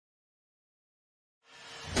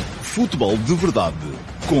Futebol de Verdade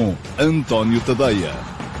com António Tadeia.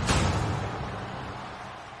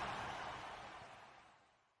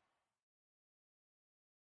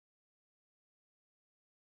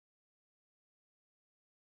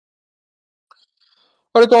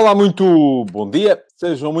 Ora, então, olá, muito bom dia.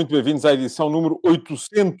 Sejam muito bem-vindos à edição número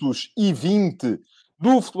 820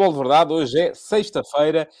 do Futebol de Verdade. Hoje é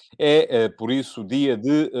sexta-feira, por isso dia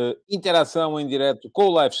de interação em direto com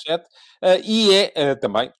o live chat e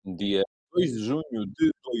também dia 2 de junho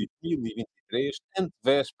de 2023,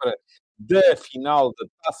 antevéspera da final da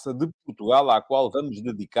Taça de Portugal, à qual vamos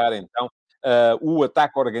dedicar então o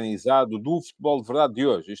ataque organizado do Futebol de Verdade de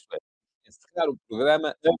hoje. Isto é, encerrar o programa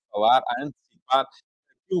a falar, a antecipar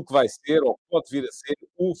aquilo que vai ser, ou que pode vir a ser,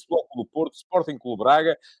 o Futebol Clube do Porto, Sporting Clube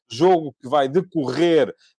Braga, jogo que vai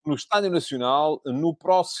decorrer no Estádio Nacional no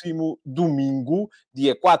próximo domingo,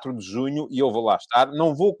 dia 4 de junho, e eu vou lá estar.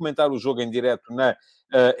 Não vou comentar o jogo em direto na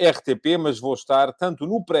RTP, mas vou estar tanto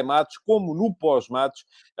no pré-match como no pós-match,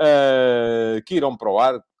 que irão para o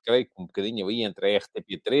ar, creio que um bocadinho aí entre a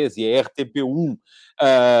RTP3 e a RTP1.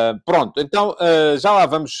 Pronto, então já lá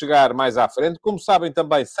vamos chegar mais à frente. Como sabem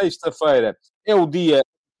também, sexta-feira é o dia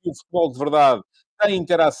que o Futebol de Verdade tem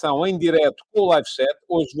interação em direto com o live chat.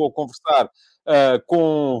 Hoje vou conversar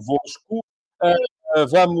convosco.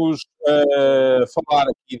 Vamos falar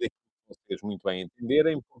aqui daquilo que vocês muito bem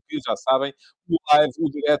entenderem, porque já sabem, o live, o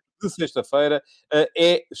direto de sexta-feira,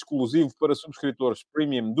 é exclusivo para subscritores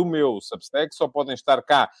premium do meu Substack. Só podem estar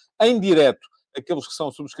cá em direto aqueles que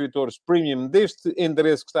são subscritores premium deste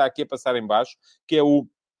endereço que está aqui a passar em baixo, que é o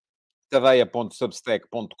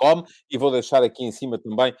tadeia.substack.com, e vou deixar aqui em cima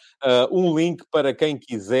também um link para quem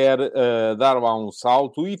quiser dar lá um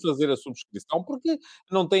salto e fazer a subscrição, porque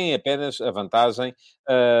não têm apenas a vantagem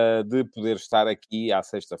de poder estar aqui à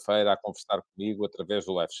sexta-feira a conversar comigo através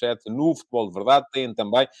do live chat no Futebol de Verdade, têm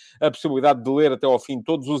também a possibilidade de ler até ao fim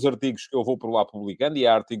todos os artigos que eu vou por lá publicando, e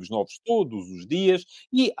há artigos novos todos os dias,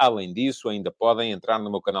 e além disso ainda podem entrar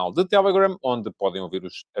no meu canal de Telegram, onde podem ouvir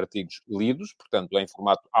os artigos lidos, portanto em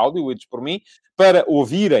formato áudio, por mim, para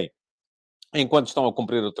ouvirem enquanto estão a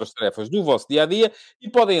cumprir outras tarefas do vosso dia-a-dia, e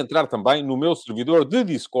podem entrar também no meu servidor de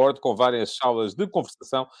Discord, com várias salas de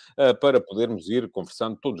conversação, para podermos ir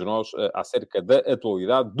conversando todos nós acerca da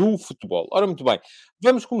atualidade do futebol. Ora, muito bem,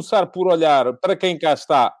 vamos começar por olhar para quem cá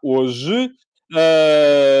está hoje.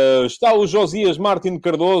 Está o Josias Martins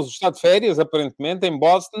Cardoso, está de férias, aparentemente, em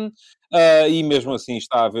Boston, e mesmo assim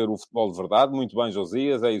está a ver o futebol de verdade. Muito bem,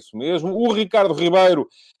 Josias, é isso mesmo. O Ricardo Ribeiro,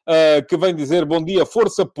 que vem dizer bom dia,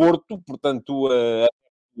 Força Porto, portanto,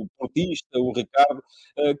 o portista, o Ricardo,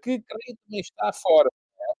 que creio que também está fora.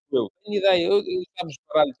 Eu tenho ideia, eu já nos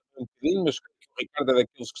baralho um bocadinho, mas creio que o Ricardo é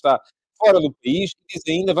daqueles que está fora do país. E diz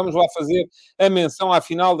ainda, vamos lá fazer a menção à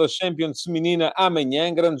final da Champions feminina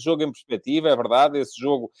amanhã, grande jogo em perspectiva, é verdade, esse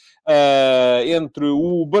jogo entre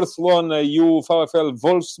o Barcelona e o VfL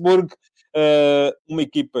Wolfsburg, uma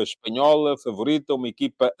equipa espanhola favorita, uma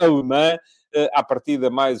equipa alemã, à partida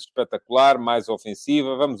mais espetacular, mais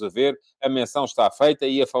ofensiva. Vamos a ver, a menção está feita,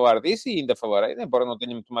 ia falar disso e ainda falarei, embora não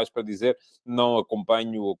tenha muito mais para dizer, não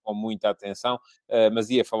acompanho com muita atenção,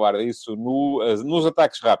 mas ia falar disso nos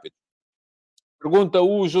ataques rápidos. Pergunta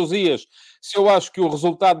o Josias se eu acho que o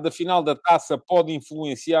resultado da final da Taça pode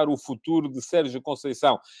influenciar o futuro de Sérgio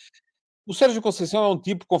Conceição. O Sérgio Conceição é um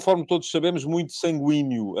tipo, conforme todos sabemos, muito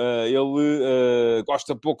sanguíneo. Ele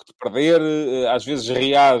gosta pouco de perder, às vezes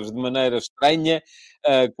reage de maneira estranha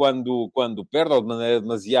quando perde, ou de maneira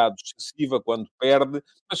demasiado excessiva quando perde,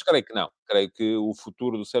 mas creio que não. Creio que o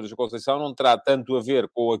futuro do Sérgio Conceição não terá tanto a ver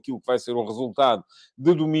com aquilo que vai ser o resultado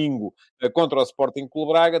de domingo contra o Sporting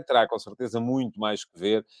Clube Braga, terá com certeza muito mais que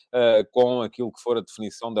ver com aquilo que for a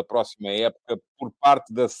definição da próxima época por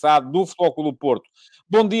parte da SAD do Futebol Clube do Porto.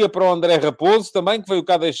 Bom dia para o André Raposo, também, que veio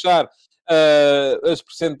cá deixar as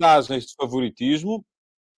percentagens de favoritismo.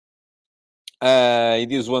 E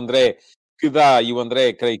diz o André que dá, e o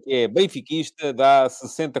André creio que é benfiquista, dá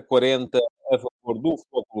 60-40 a favor do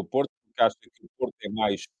Futebol Clube do Porto, porque acha que o Porto é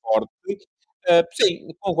mais forte. Sim,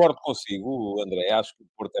 concordo consigo, André. Acho que o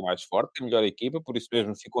Porto é mais forte, tem melhor equipa, por isso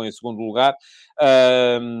mesmo ficou em segundo lugar.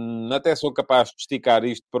 Até sou capaz de esticar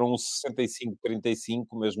isto para um 65-35,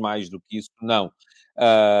 mas mais do que isso, não.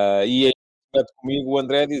 E aí, comigo, o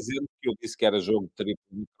André dizendo que eu disse que era jogo de triplo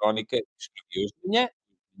de crónica, escrevi hoje de manhã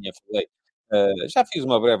falei Já fiz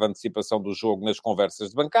uma breve antecipação do jogo nas conversas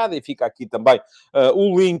de bancada e fica aqui também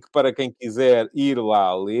o link para quem quiser ir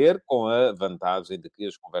lá ler, com a vantagem de que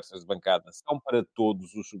as conversas de bancada são para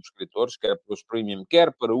todos os subscritores, quer para os premium,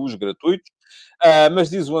 quer para os gratuitos. Mas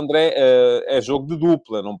diz o André, é jogo de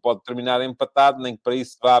dupla, não pode terminar empatado, nem que para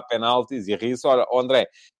isso vá a penaltis e ri-se. Ora, ó André,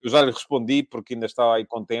 eu já lhe respondi, porque ainda estava aí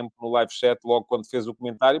com tempo no live chat, logo quando fez o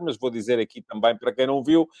comentário, mas vou dizer aqui também, para quem não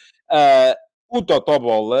viu, ah, o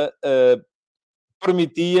Totobola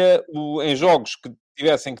permitia, em jogos que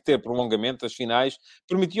tivessem que ter prolongamento, as finais,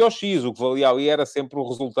 permitia o X, o que valia ali era sempre o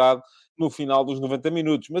resultado no final dos 90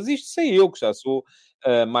 minutos. Mas isto sei eu, que já sou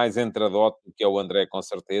mais entradote do que é o André, com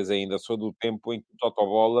certeza, ainda sou do tempo em que o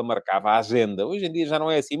Totobola marcava a agenda. Hoje em dia já não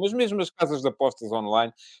é assim, mas mesmo as casas de apostas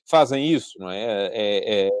online fazem isso, não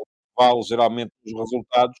é? Vale geralmente os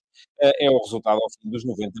resultados, é o resultado ao fim dos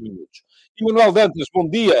 90 minutos. Emanuel Dantas, bom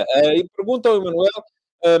dia. E pergunta ao Emanuel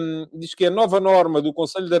diz que a nova norma do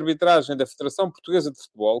Conselho de Arbitragem da Federação Portuguesa de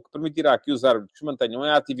Futebol, que permitirá que os árbitros mantenham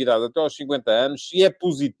a atividade até aos 50 anos, se é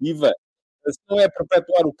positiva, se não é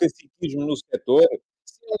perpetuar o caciquismo no setor,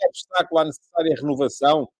 se é um obstáculo à necessária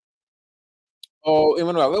renovação. Oh,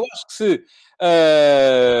 Emanuel, eu acho que se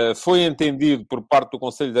foi entendido por parte do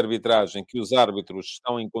Conselho de Arbitragem que os árbitros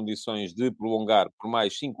estão em condições de prolongar por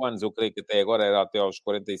mais 5 anos, eu creio que até agora era até aos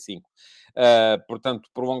 45, portanto,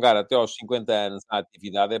 prolongar até aos 50 anos a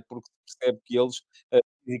atividade é porque se percebe que eles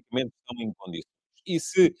fisicamente estão em condições. E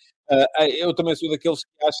se eu também sou daqueles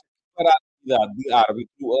que acham que para a atividade de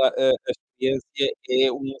árbitro a experiência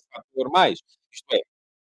é um fator mais. Isto é,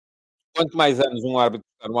 quanto mais anos um árbitro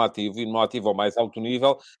está no ativo e no ativo ao mais alto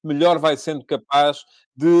nível, melhor vai sendo capaz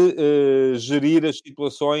de gerir as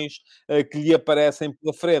situações que lhe aparecem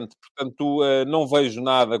pela frente. Portanto, não vejo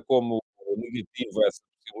nada como negativo essa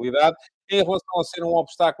possibilidade. Em relação a ser um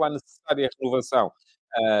obstáculo à necessária renovação,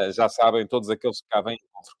 já sabem todos aqueles que cá vêm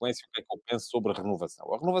com frequência o que é que eu penso sobre a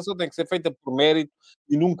renovação. A renovação tem que ser feita por mérito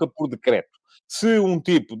e nunca por decreto. Se um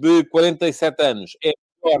tipo de 47 anos é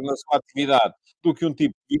melhor na sua atividade do que um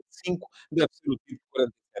tipo de 25, deve ser o tipo de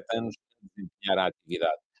 47 anos a desempenhar a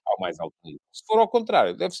atividade ao mais alto nível. Se for ao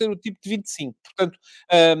contrário, deve ser o tipo de 25. Portanto,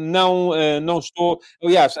 não estou...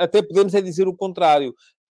 Aliás, até podemos é dizer o contrário.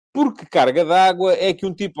 Por que carga d'água é que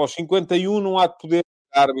um tipo aos 51 não há de poder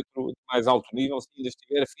ser árbitro de mais alto nível se ainda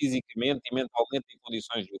estiver fisicamente e mentalmente em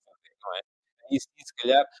condições de o fazer, não é? E sim, se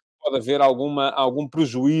calhar pode haver algum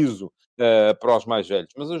prejuízo para os mais velhos.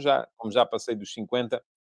 Mas eu já, como já passei dos 50,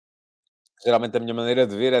 geralmente a minha maneira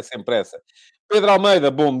de ver é sempre essa. Pedro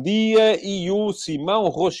Almeida, bom dia. E o Simão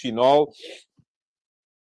Rochinol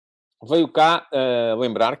veio cá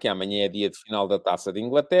lembrar que amanhã é dia de final da Taça de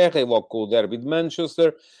Inglaterra e logo com o Derby de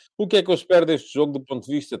Manchester. O que é que eu espero deste jogo do ponto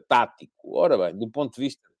de vista tático? Ora bem, do ponto de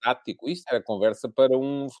vista tático, isto era conversa para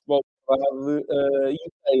um futebol de verdade,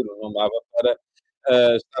 inteiro. Não dava para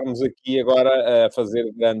estarmos aqui agora a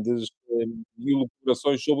fazer grandes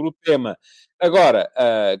elucubrações sobre o tema. Agora,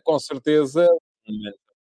 com certeza, o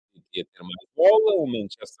Manchester City ia ter mais bola, o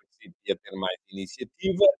Manchester City ia ter mais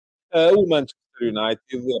iniciativa, o Manchester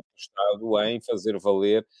United apostado em fazer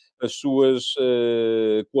valer as suas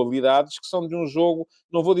qualidades, que são de um jogo,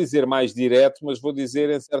 não vou dizer mais direto, mas vou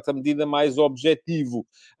dizer, em certa medida, mais objetivo.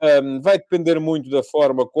 Vai depender muito da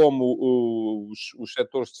forma como os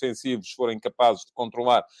setores defensivos forem capazes de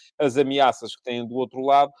controlar as ameaças que têm do outro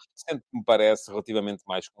lado, sendo que me parece relativamente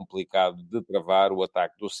mais complicado de travar o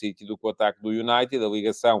ataque do City do que o ataque do United. A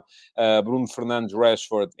ligação Bruno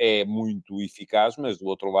Fernandes-Rashford é muito eficaz, mas do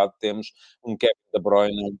outro lado temos um Kevin De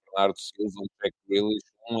Bruyne, um Bernardo Silva, um Jack Grealish,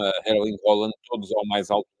 um Erling Haaland, todos ao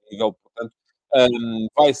mais alto nível. Portanto,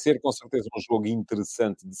 vai ser com certeza um jogo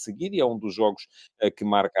interessante de seguir e é um dos jogos que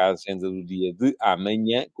marca a agenda do dia de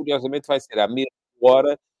amanhã. Curiosamente, vai ser à mesma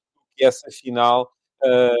hora que essa final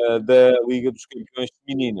da Liga dos Campeões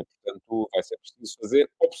Feminina. Portanto, vai ser preciso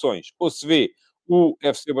fazer opções. Ou se vê o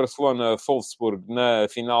FC Barcelona-Wolfsburg na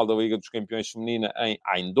final da Liga dos Campeões Feminina em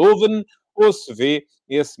Eindhoven, ou se vê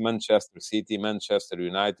esse Manchester City, Manchester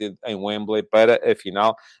United em Wembley para a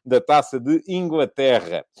final da Taça de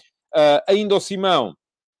Inglaterra. Ainda o Simão,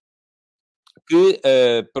 que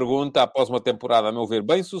pergunta, após uma temporada, a meu ver,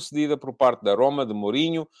 bem sucedida por parte da Roma, de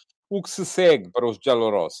Mourinho, o que se segue para os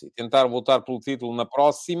Giallorossi? Tentar voltar pelo título na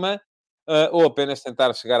próxima ou apenas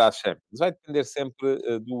tentar chegar à Champions? Vai depender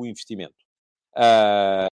sempre do investimento.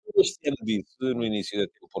 Uh, este ano disse, no início da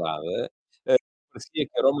temporada, uh, parecia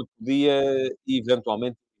que a Roma podia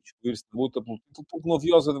eventualmente excluir-se de luta pelo título, porque não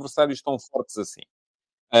havia os adversários tão fortes assim.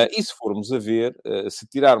 E se formos a ver, se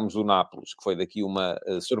tirarmos o Nápoles, que foi daqui uma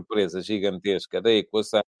surpresa gigantesca da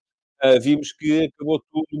equação, vimos que acabou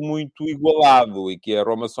tudo muito igualado e que a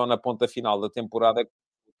Roma só na ponta final da temporada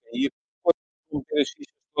cair, depois de meter as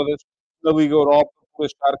fichas todas na Liga Europa, por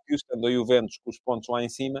achar que, estando a Juventus com os pontos lá em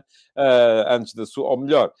cima, antes da sua, ou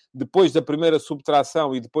melhor, depois da primeira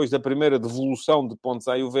subtração e depois da primeira devolução de pontos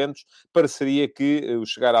à Juventus, pareceria que o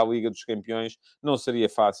chegar à Liga dos Campeões não seria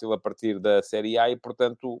fácil a partir da Série A e,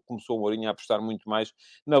 portanto, começou o Mourinho a apostar muito mais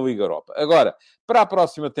na Liga Europa. Agora, para a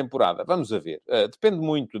próxima temporada, vamos a ver. Depende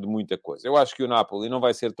muito de muita coisa. Eu acho que o Napoli não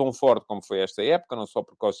vai ser tão forte como foi esta época, não só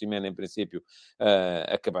porque o Osimhen, em princípio,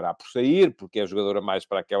 acabará por sair, porque é jogador a mais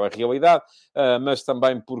para aquela realidade, mas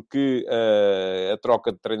também porque a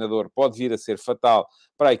troca de treinador pode vir a ser fatal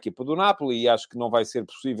para a equipa do Napoli e acho que não vai ser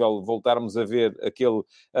possível voltarmos a ver aquele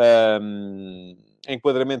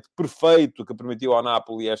enquadramento perfeito que permitiu ao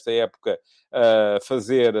Napoli esta época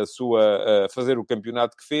fazer o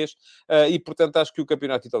campeonato que fez e, portanto, acho que o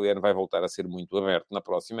campeonato italiano vai voltar a ser muito aberto na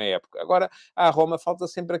próxima época. Agora, à Roma falta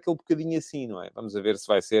sempre aquele bocadinho assim, não é? Vamos a ver se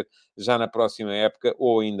vai ser já na próxima época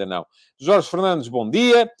ou ainda não. Jorge Fernandes, bom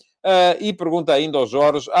dia. E pergunta ainda ao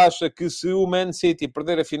Jorge, acha que se o Man City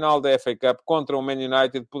perder a final da FA Cup contra o Man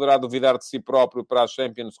United, poderá duvidar de si próprio para a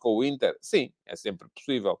Champions com o Inter? Sim, é sempre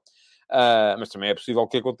possível. Mas também é possível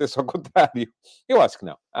que aconteça ao contrário. Eu acho que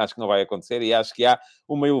não. Acho que não vai acontecer e acho que há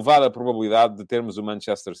uma elevada probabilidade de termos o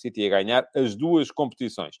Manchester City a ganhar as duas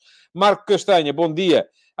competições. Marco Castanha, bom dia.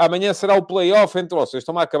 Amanhã será o play-off entre vocês.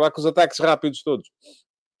 Estão a acabar com os ataques rápidos todos.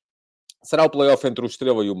 Será o play-off entre o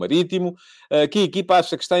Estrela e o Marítimo. Que a equipa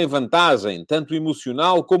acha que está em vantagem, tanto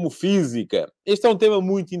emocional como física? Este é um tema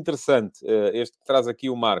muito interessante, este que traz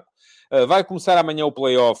aqui o Marco. Vai começar amanhã o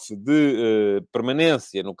play-off de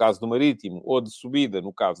permanência, no caso do Marítimo, ou de subida,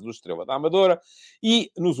 no caso do Estrela da Amadora.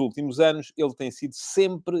 E, nos últimos anos, ele tem sido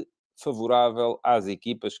sempre favorável às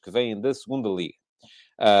equipas que vêm da segunda Liga.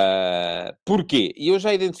 Porquê? E eu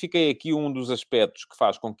já identifiquei aqui um dos aspectos que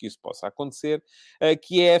faz com que isso possa acontecer,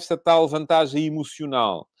 que é esta tal vantagem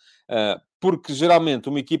emocional. Porque geralmente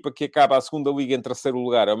uma equipa que acaba a segunda liga em terceiro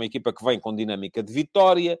lugar é uma equipa que vem com dinâmica de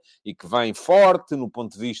vitória e que vem forte no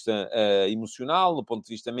ponto de vista emocional, no ponto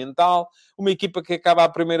de vista mental. Uma equipa que acaba a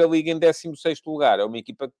primeira liga em 16º lugar é uma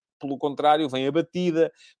equipa que, pelo contrário, vem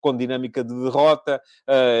abatida, com dinâmica de derrota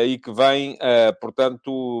e que vem,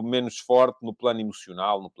 portanto, menos forte no plano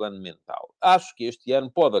emocional, no plano mental. Acho que este ano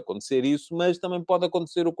pode acontecer isso, mas também pode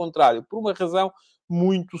acontecer o contrário, por uma razão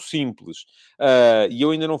muito simples. E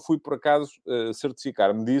eu ainda não fui, por acaso,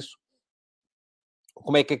 certificar-me disso.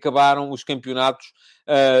 Como é que acabaram os campeonatos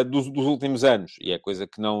dos últimos anos? E é coisa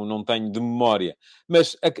que não tenho de memória.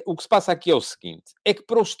 Mas o que se passa aqui é o seguinte. É que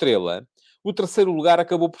para o Estrela, o terceiro lugar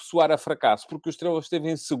acabou por soar a fracasso, porque o Estrela esteve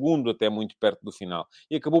em segundo até muito perto do final.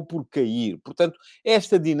 E acabou por cair. Portanto,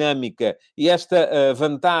 esta dinâmica e esta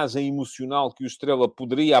vantagem emocional que o Estrela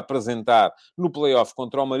poderia apresentar no play-off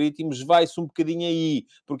contra o Marítimo vai-se um bocadinho aí.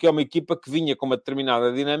 Porque é uma equipa que vinha com uma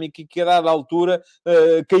determinada dinâmica e que a dada altura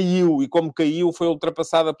caiu. E como caiu, foi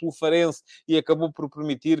ultrapassada pelo Farense e acabou por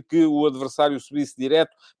permitir que o adversário subisse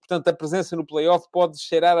direto. Portanto, a presença no play-off pode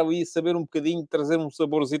cheirar ali, saber um bocadinho, trazer um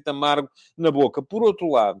saborzito amargo na boca. Por outro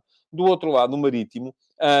lado, do outro lado, no Marítimo,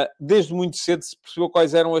 desde muito cedo se percebeu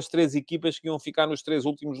quais eram as três equipas que iam ficar nos três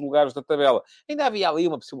últimos lugares da tabela. Ainda havia ali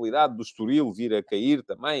uma possibilidade do Estoril vir a cair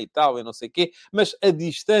também e tal, e não sei o quê, mas a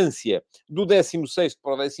distância do 16º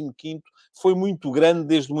para o 15º foi muito grande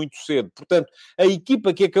desde muito cedo. Portanto, a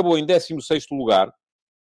equipa que acabou em 16º lugar,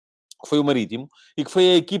 que foi o Marítimo, e que foi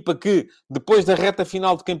a equipa que, depois da reta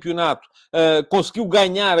final de campeonato, conseguiu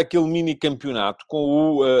ganhar aquele mini-campeonato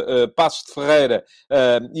com o Paços de Ferreira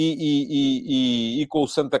e com o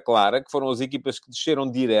Santa Clara, que foram as equipas que desceram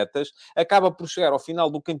diretas, acaba por chegar ao final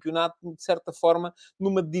do campeonato, de certa forma,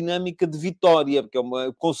 numa dinâmica de vitória, porque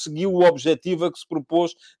conseguiu o objetivo a que se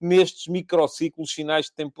propôs nestes microciclos finais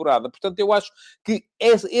de temporada. Portanto, eu acho que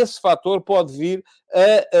esse fator pode vir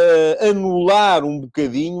a anular um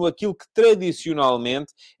bocadinho aquilo que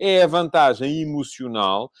tradicionalmente é a vantagem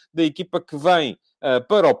emocional da equipa que vem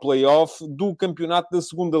para o play-off do campeonato da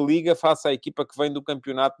segunda liga face à equipa que vem do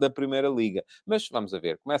campeonato da primeira liga. Mas vamos a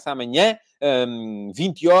ver. Começa amanhã,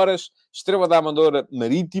 20 horas, Estrela da Amadora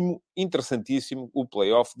Marítimo, interessantíssimo o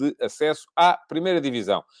play-off de acesso à primeira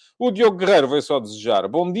divisão. O Diogo Guerreiro veio só desejar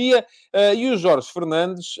bom dia e o Jorge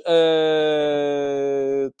Fernandes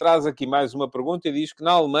traz aqui mais uma pergunta e diz que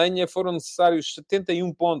na Alemanha foram necessários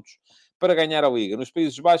 71 pontos para ganhar a Liga. Nos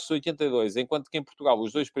Países Baixos, 82, enquanto que em Portugal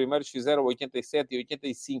os dois primeiros fizeram 87 e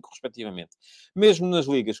 85, respectivamente. Mesmo nas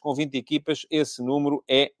ligas com 20 equipas, esse número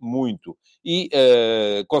é muito. E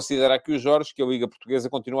considera aqui o Jorge que a Liga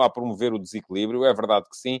Portuguesa continua a promover o desequilíbrio. É verdade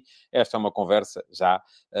que sim. Esta é uma conversa já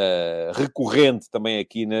recorrente também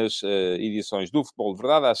aqui nas edições do Futebol de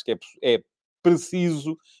Verdade. Acho que é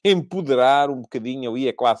preciso empoderar um bocadinho ali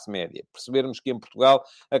a classe média. Percebermos que em Portugal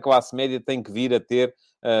a classe média tem que vir a ter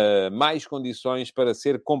mais condições para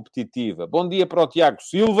ser competitiva. Bom dia para o Tiago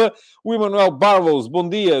Silva. O Emanuel Barrows, bom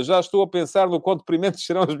dia. Já estou a pensar no quão deprimentes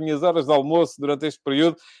serão as minhas horas de almoço durante este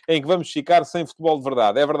período em que vamos ficar sem futebol de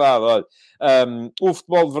verdade. É verdade, olha. O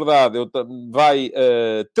futebol de verdade vai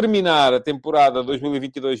terminar a temporada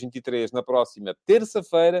 2022-23 na próxima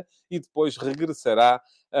terça-feira e depois regressará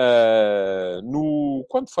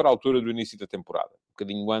quando for a altura do início da temporada, um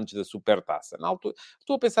bocadinho antes da Super Taça. Na altura,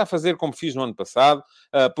 estou a pensar fazer como fiz no ano passado,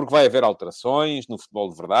 porque vai haver alterações no futebol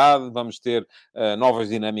de verdade, vamos ter novas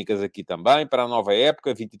dinâmicas aqui também para a nova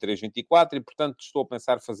época, 23-24, e portanto estou a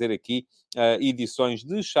pensar fazer aqui edições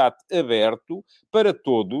de chat aberto para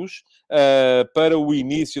todos, para o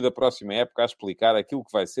início da próxima época, a explicar aquilo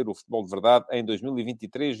que vai ser o futebol de verdade em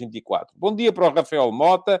 2023-24. Bom dia para o Rafael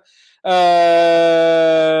Mota.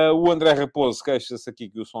 O André Raposo queixa-se aqui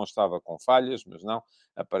que o som estava com falhas, mas não,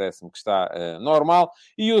 parece-me que está normal.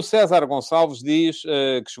 E o César Gonçalves diz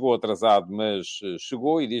que chegou atrasado, mas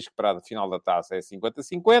chegou, e diz que para a final da Taça é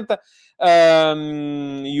 50-50.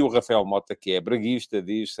 E o Rafael Mota, que é braguista,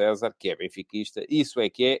 diz, César, que é benfiquista. Isso é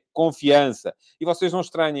que é confiança. E vocês não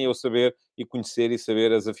estranhem eu saber e conhecer e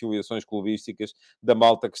saber as afiliações clubísticas da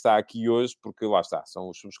malta que está aqui hoje, porque lá está, são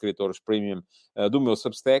os subscritores premium do meu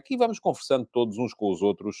Substack, e vamos conversando todos uns com os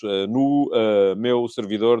outros no meu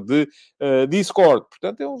servidor de Discord.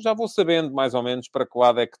 Portanto, eu já vou sabendo mais ou menos para que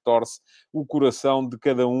lado é que torce o coração de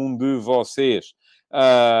cada um de vocês.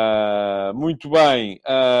 Muito bem.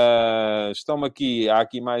 Há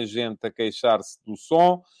aqui mais gente a queixar-se do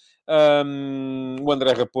som. O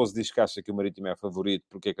André Raposo diz que acha que o Marítimo é favorito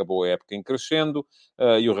porque acabou a época em crescendo.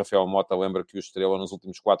 E o Rafael Mota lembra que o Estrela nos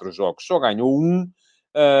últimos 4 jogos só ganhou um.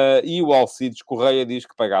 E o Alcides Correia diz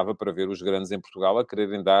que pagava para ver os grandes em Portugal a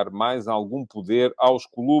quererem dar mais algum poder aos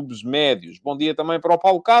clubes médios. Bom dia também para o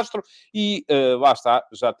Paulo Castro. E lá está,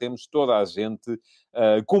 já temos toda a gente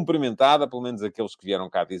cumprimentada, pelo menos aqueles que vieram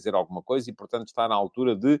cá dizer alguma coisa, e portanto está na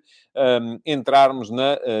altura de entrarmos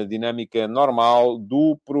na dinâmica normal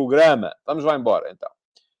do programa. Vamos lá embora, então.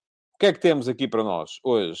 O que é que temos aqui para nós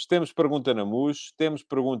hoje? Temos pergunta na MUS, temos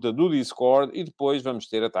pergunta do Discord e depois vamos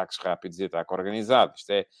ter ataques rápidos e ataque organizado. Isto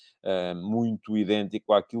é muito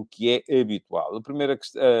idêntico àquilo que é habitual. A primeira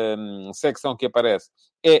secção que aparece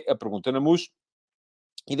é a pergunta na MUS.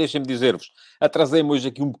 E deixem-me dizer-vos, atrasei-me hoje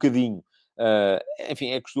aqui um bocadinho.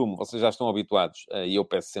 Enfim, é costume, vocês já estão habituados, e eu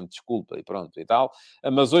peço sempre desculpa e pronto e tal,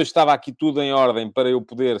 mas hoje estava aqui tudo em ordem para eu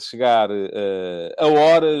poder chegar a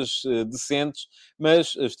horas decentes,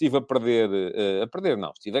 mas estive a perder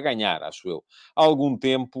não, estive a ganhar, acho eu, algum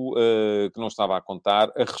tempo que não estava a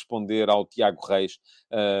contar, a responder ao Tiago Reis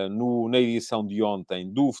na edição de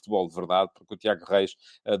ontem do Futebol de Verdade, porque o Tiago Reis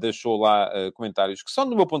deixou lá comentários que são,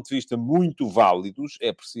 do meu ponto de vista, muito válidos,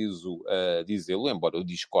 é preciso dizê-lo, embora eu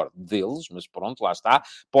discorde deles, mas pronto, lá está.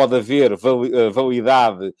 Pode haver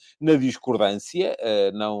validade na discordância.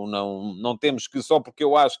 Não temos que, só porque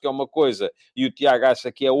eu acho que é uma coisa e o Tiago acha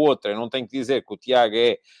que é outra, eu não tenho que dizer que o Tiago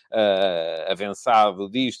é avançado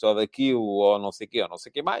disto ou daquilo, ou não sei o quê, ou não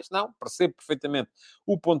sei o quê mais. Não, percebo perfeitamente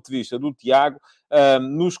o ponto de vista do Tiago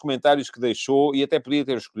nos comentários que deixou, e até podia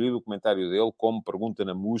ter escolhido o comentário dele como pergunta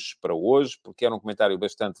na MUS para hoje, porque era um comentário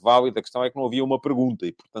bastante válido. A questão é que não havia uma pergunta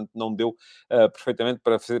e, portanto, não deu perfeitamente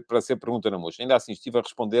para ser pergunta na MUS. Ainda assim, estive a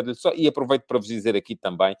responder-lhe só, e aproveito para vos dizer aqui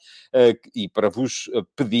também, e para vos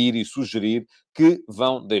pedir e sugerir que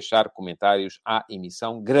vão deixar comentários à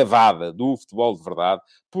emissão gravada do Futebol de Verdade,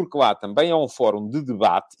 porque lá também é um fórum de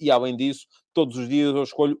debate e, além disso, todos os dias eu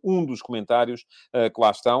escolho um dos comentários que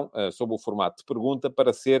lá estão, sob o formato de pergunta,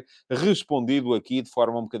 para ser respondido aqui de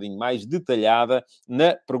forma um bocadinho mais detalhada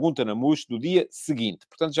na pergunta na MUS do dia seguinte.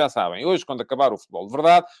 Portanto, já sabem, hoje, quando acabar o Futebol de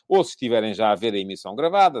Verdade, ou se estiverem já a ver a emissão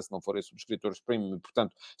gravada, se não forem subscritores premium,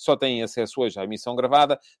 portanto, só têm acesso hoje à emissão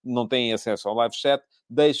gravada, não têm acesso ao live chat,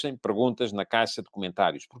 deixem perguntas na caixa de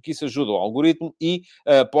comentários, porque isso ajuda o algoritmo e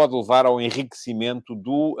pode levar ao enriquecimento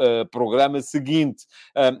do programa seguinte.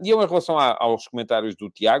 E eu, em relação aos comentários do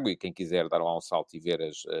Tiago, e quem quiser dar lá um salto e ver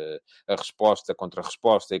a resposta,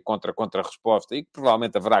 contra-resposta e contra-contra-resposta, e que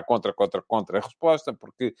provavelmente haverá contra-contra-contra-resposta,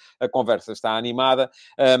 porque a conversa está animada,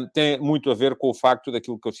 tem muito a ver com o facto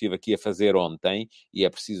daquilo que eu estive aqui a fazer ontem, e é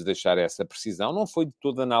preciso deixar essa precisão. Não foi de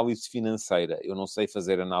toda análise financeira. Eu não sei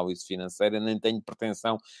fazer análise financeira, nem tenho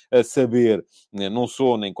pretensão a saber. Não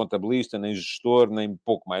sou nem contabilista, nem gestor, nem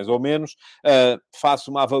pouco mais ou menos. Faço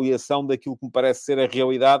uma avaliação daquilo que me parece ser a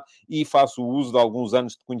realidade e faço uso de alguns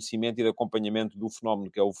anos de conhecimento e de acompanhamento do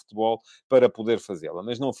fenómeno que é o futebol para poder fazê-la.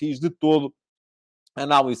 Mas não fiz de todo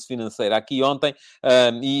análise financeira aqui ontem,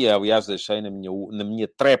 e aliás deixei na minha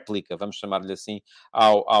tréplica, vamos chamar-lhe assim,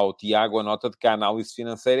 ao Tiago, a nota de que a análise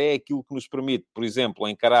financeira é aquilo que nos permite, por exemplo,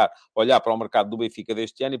 olhar para o mercado do Benfica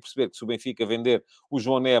deste ano e perceber que se o Benfica vender o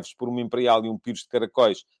João Neves por uma Imperial e um Pires de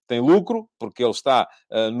Caracóis, tem lucro, porque ele está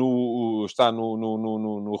no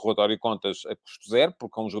relatório de contas a custo zero,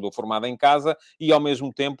 porque é um jogador formado em casa, e ao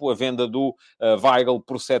mesmo tempo a venda do Weigl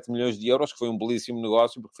por 7 milhões de euros, que foi um belíssimo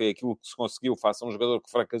negócio, porque foi aquilo que se conseguiu face a um jogador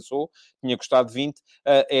que fracassou, tinha custado 20,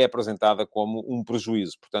 é apresentada como um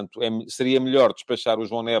prejuízo. Portanto, seria melhor despachar o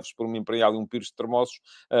João Neves por uma Imperial e um Pires de Termossos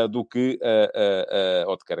do que...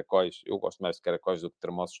 ou de Caracóis, eu gosto mais de Caracóis do que de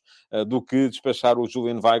Termossos, do que despachar o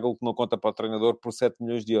Julian Weigl, que não conta para o treinador, por 7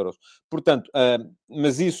 milhões de euros. Portanto,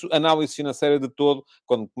 mas isso, análise financeira de todo,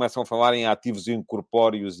 quando começam a falar em ativos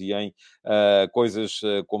incorpóreos e em coisas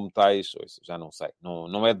como tais, já não sei,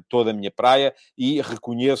 não é de toda a minha praia e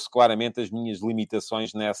reconheço claramente as minhas limitações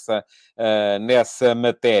nessa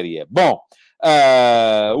matéria. Bom,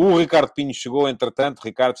 o Ricardo Pinho chegou, entretanto. O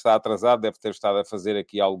Ricardo está atrasado, deve ter estado a fazer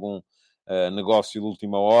aqui algum negócio de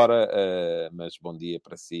última hora, mas bom dia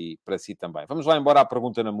para si também. Vamos lá embora à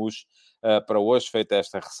pergunta na MUS para hoje, feita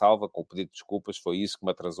esta ressalva, com o pedido de desculpas, foi isso que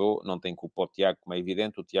me atrasou, não tem culpa o Tiago, como é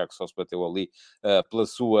evidente, o Tiago só se bateu ali pela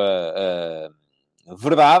sua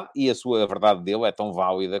verdade, e a verdade dele é tão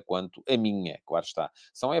válida quanto a minha, claro está.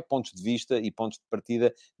 São pontos de vista e pontos de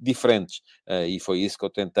partida diferentes, e foi isso que eu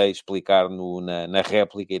tentei explicar na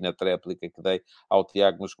réplica e na tréplica que dei ao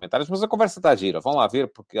Tiago nos comentários, mas a conversa está gira, vão lá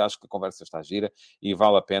ver, porque acho que a conversa está gira e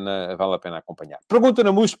vale a pena acompanhar. Pergunta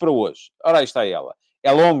na MUS para hoje, ora aí está ela,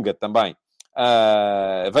 é longa também,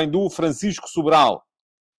 vem do Francisco Sobral.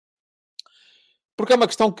 Porque é uma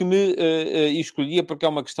questão que me escolhia, porque é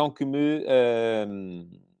uma questão que me,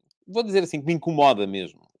 vou dizer assim, que me incomoda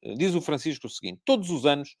mesmo. Diz o Francisco o seguinte: todos os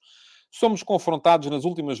anos somos confrontados nas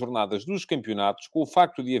últimas jornadas dos campeonatos com o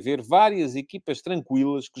facto de haver várias equipas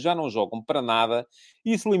tranquilas que já não jogam para nada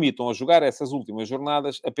e se limitam a jogar essas últimas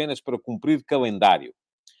jornadas apenas para cumprir calendário.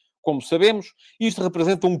 Como sabemos, isto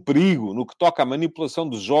representa um perigo no que toca à manipulação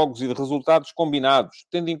de jogos e de resultados combinados,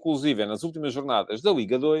 tendo inclusive nas últimas jornadas da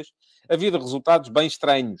Liga 2 havido resultados bem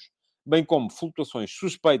estranhos, bem como flutuações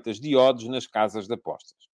suspeitas de odds nas casas de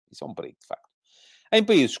apostas. Isso é um perigo, de facto. Em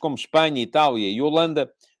países como Espanha, Itália e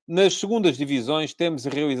Holanda, nas segundas divisões temos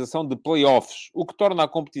a realização de play-offs, o que torna a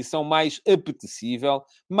competição mais apetecível,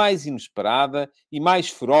 mais inesperada e mais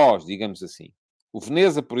feroz, digamos assim. O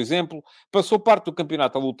Veneza, por exemplo, passou parte do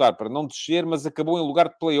campeonato a lutar para não descer, mas acabou em lugar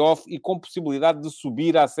de play-off e com possibilidade de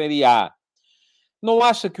subir à Série A. Não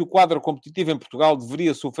acha que o quadro competitivo em Portugal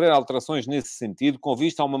deveria sofrer alterações nesse sentido, com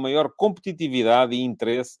vista a uma maior competitividade e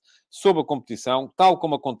interesse sobre a competição, tal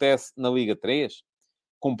como acontece na Liga 3?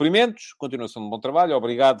 Cumprimentos, continuação de bom trabalho,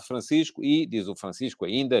 obrigado, Francisco. E, diz o Francisco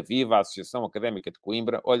ainda, viva a Associação Académica de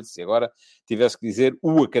Coimbra. Olhe, se agora tivesse que dizer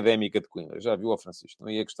o Académica de Coimbra. Já viu, Francisco?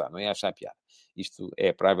 Não ia gostar, não ia achar piada. Isto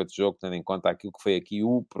é private joke, tendo em conta aquilo que foi aqui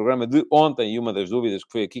o programa de ontem e uma das dúvidas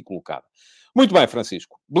que foi aqui colocada. Muito bem,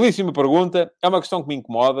 Francisco. Belíssima pergunta. É uma questão que me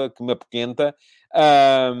incomoda, que me apoquenta.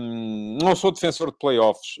 Não sou defensor de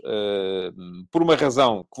playoffs, por uma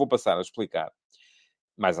razão que vou passar a explicar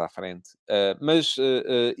mais à frente.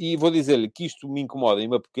 E vou dizer-lhe que isto me incomoda e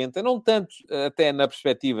me apoquenta, não tanto até na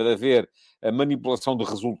perspectiva de haver a manipulação de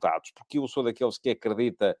resultados, porque eu sou daqueles que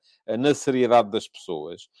acredita na seriedade das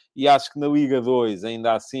pessoas, e acho que na Liga 2,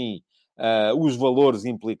 ainda assim, os valores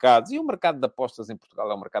implicados, e o mercado de apostas em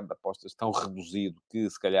Portugal é um mercado de apostas tão reduzido que,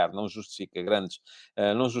 se calhar, não justifica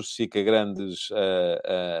grandes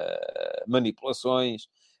manipulações.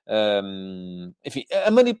 Enfim,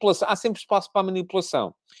 a manipulação, há sempre espaço para a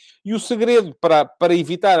manipulação. E o segredo para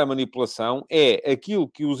evitar a manipulação é aquilo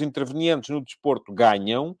que os intervenientes no desporto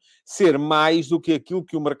ganham ser mais do que aquilo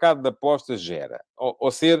que o mercado de apostas gera.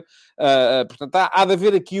 Ou ser, portanto, há de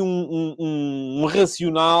haver aqui um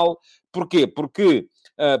racional. Porquê? Porque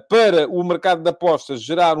para o mercado de apostas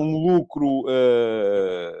gerar um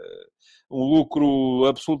lucro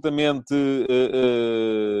absolutamente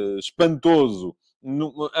espantoso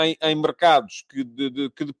em mercados que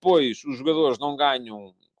depois os jogadores não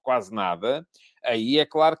ganham quase nada, aí é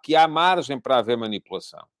claro que há margem para haver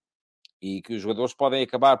manipulação e que os jogadores podem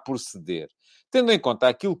acabar por ceder. Tendo em conta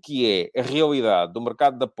aquilo que é a realidade do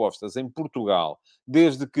mercado de apostas em Portugal,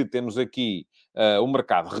 desde que temos aqui o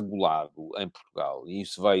mercado regulado em Portugal, e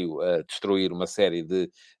isso veio a destruir uma série de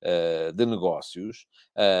negócios,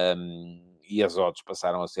 e as odds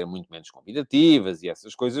passaram a ser muito menos convidativas e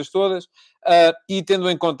essas coisas todas, e tendo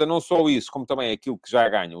em conta não só isso, como também aquilo que já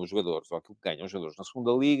ganham os jogadores, ou aquilo que ganham os jogadores na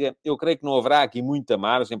segunda Liga, eu creio que não haverá aqui muita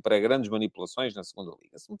margem para grandes manipulações na segunda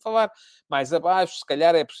Liga. Se me falar mais abaixo, se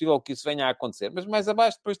calhar é possível que isso venha a acontecer, mas mais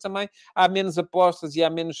abaixo depois também há menos apostas e há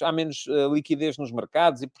menos liquidez nos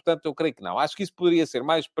mercados e, portanto, eu creio que não. Acho que isso poderia ser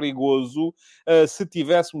mais perigoso se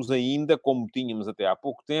tivéssemos ainda, como tínhamos até há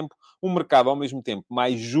pouco tempo, um mercado ao mesmo tempo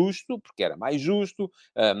mais justo, porque era mais justo,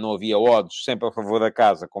 não havia odds sempre a favor da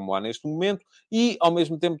casa como há neste momento, e ao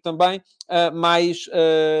mesmo tempo também mais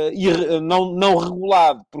não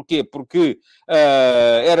regulado. Porquê? Porque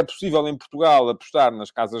era possível em Portugal apostar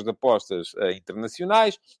nas casas de apostas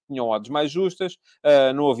internacionais, tinham odds mais justas,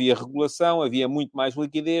 não havia regulação, havia muito mais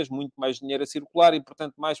liquidez, muito mais dinheiro a circular e,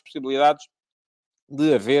 portanto, mais possibilidades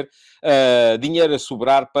de haver dinheiro a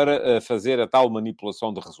sobrar para fazer a tal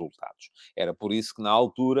manipulação de resultados. Era por isso que, na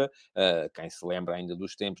altura, quem se lembra ainda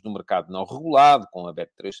dos tempos do mercado não regulado, com a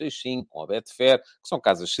Bet365, com a Betfair, que são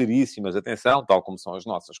casas seríssimas, atenção, tal como são as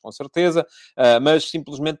nossas, com certeza, mas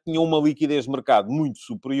simplesmente tinham uma liquidez de mercado muito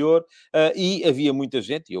superior e havia muita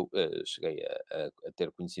gente, e eu cheguei a ter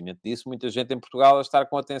conhecimento disso, muita gente em Portugal a estar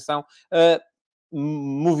com atenção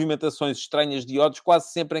movimentações estranhas de odds,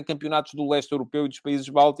 quase sempre em campeonatos do leste europeu e dos países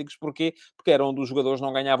bálticos. Porquê? Porque era onde os jogadores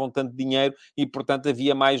não ganhavam tanto dinheiro e, portanto,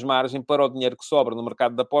 havia mais margem para o dinheiro que sobra no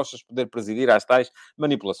mercado de apostas poder presidir às tais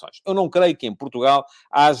manipulações. Eu não creio que em Portugal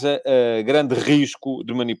haja grande risco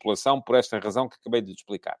de manipulação por esta razão que acabei de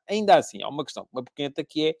explicar. Ainda assim, há uma questão, uma pequena,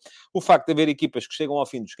 que é o facto de haver equipas que chegam ao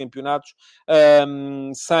fim dos campeonatos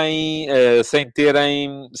sem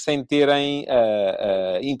terem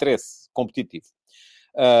interesse competitivo.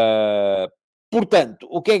 Portanto,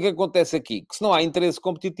 o que é que acontece aqui? Que se não há interesse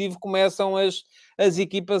competitivo, começam as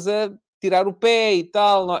equipas a tirar o pé e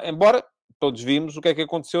tal. Embora todos vimos o que é que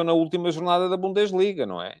aconteceu na última jornada da Bundesliga,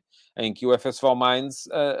 não é? Em que o FSV Mainz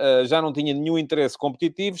já não tinha nenhum interesse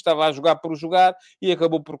competitivo, estava a jogar por jogar e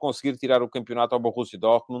acabou por conseguir tirar o campeonato ao Borussia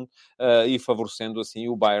Dortmund e favorecendo assim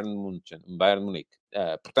o Bayern Munique.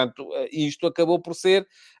 Portanto, isto acabou por ser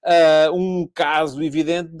um caso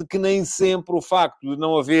evidente de que nem sempre o facto de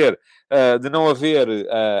não haver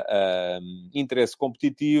interesse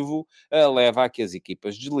competitivo leva a que as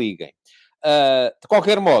equipas desliguem. De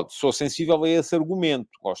qualquer modo, sou sensível a esse argumento.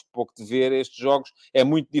 Gosto pouco de ver estes jogos. É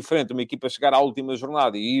muito diferente uma equipa chegar à última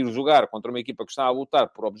jornada e ir jogar contra uma equipa que está a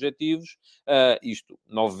lutar por objetivos, isto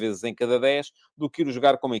 9 vezes em cada 10, do que ir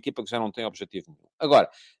jogar com uma equipa que já não tem objetivo nenhum. Agora,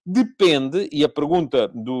 depende, e a pergunta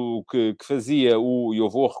do que fazia e eu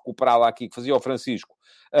vou recuperá-la aqui, que fazia o Francisco,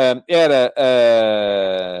 era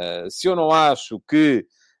se eu não acho que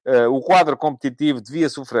o quadro competitivo devia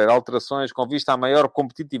sofrer alterações com vista à maior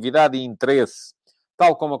competitividade e interesse,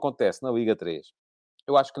 tal como acontece na Liga 3.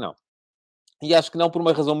 Eu acho que não. E acho que não por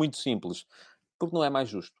uma razão muito simples. Porque não é mais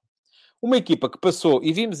justo. Uma equipa que passou,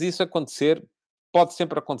 e vimos isso acontecer, pode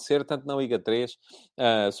sempre acontecer, tanto na Liga 3,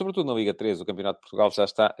 sobretudo na Liga 3, o Campeonato de Portugal já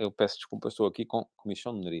está, eu peço desculpa, estou aqui com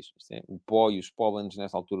comichão de nariz. O pó e os pólenes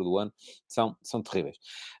nesta altura do ano são terríveis.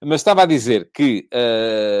 Mas estava a dizer que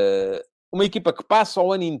uma equipa que passa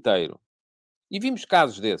o ano inteiro, e vimos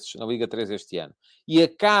casos desses na Liga 3 este ano, e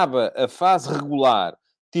acaba a fase regular,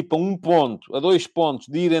 tipo a 1 ponto, a 2 pontos,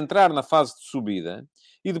 de ir entrar na fase de subida,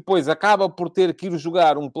 e depois acaba por ter que ir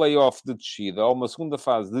jogar um play-off de descida, ou uma segunda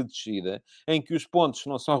fase de descida, em que os pontos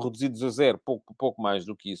não são reduzidos a 0, pouco mais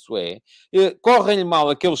do que isso correm-lhe mal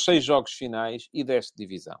aqueles 6 jogos finais e desce de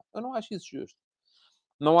divisão. Eu não acho isso justo.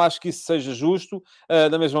 Não acho que isso seja justo,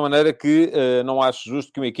 da mesma maneira que não acho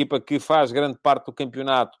justo que uma equipa que faz grande parte do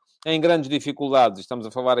campeonato em grandes dificuldades, estamos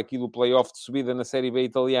a falar aqui do play-off de subida na Série B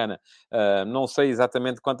italiana, não sei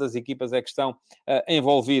exatamente quantas equipas é que estão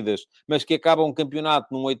envolvidas, mas que acabam o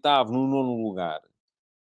campeonato num 8º, num 9º lugar.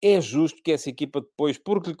 É justo que essa equipa depois,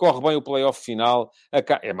 porque lhe corre bem o play-off final,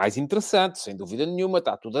 é mais interessante, sem dúvida nenhuma,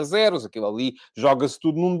 está tudo a zeros, aquilo ali joga-se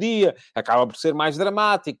tudo num dia, acaba por ser mais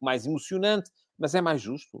dramático, mais emocionante, mas é mais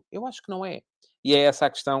justo? Eu acho que não é. E é essa a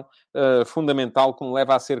questão fundamental que me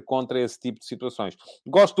leva a ser contra esse tipo de situações.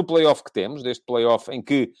 Gosto do play-off que temos, deste play-off em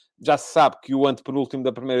que já se sabe que o antepenúltimo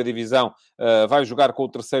da primeira divisão vai jogar com o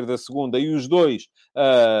terceiro da segunda e os dois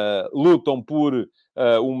lutam por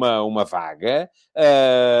uma vaga,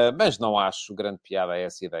 mas não acho grande piada a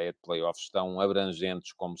essa ideia de play-offs tão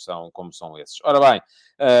abrangentes como são esses. Ora bem,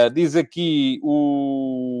 diz aqui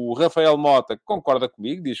o Rafael Mota, que concorda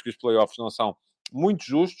comigo, diz que os play-offs não são muito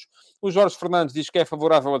justos. O Jorge Fernandes diz que é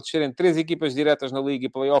favorável a descerem 3 equipas diretas na Liga e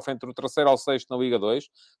play-off entre o terceiro ao sexto na Liga 2,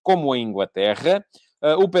 como a Inglaterra.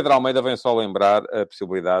 O Pedro Almeida vem só lembrar a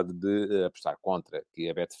possibilidade de apostar contra, que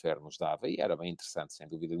a Betfair nos dava, e era bem interessante, sem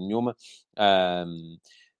dúvida nenhuma.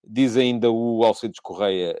 Diz ainda o Alcides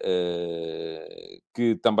Correia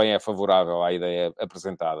que também é favorável à ideia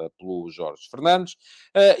apresentada pelo Jorge Fernandes.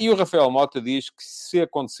 E o Rafael Mota diz que se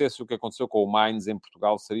acontecesse o que aconteceu com o Mainz em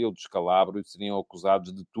Portugal, seria o descalabro e seriam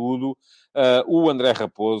acusados de tudo. O André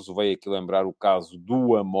Raposo veio aqui lembrar o caso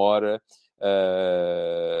do Amora.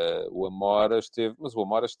 O Amora esteve... Mas o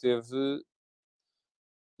Amora esteve...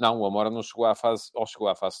 Não, o Amora não chegou à fase... Ou chegou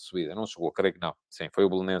à fase de subida? Não chegou, creio que não. Sim, foi o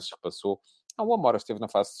Belenenses que passou. Não, o Amora esteve na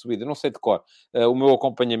fase de subida. Não sei de cor. O meu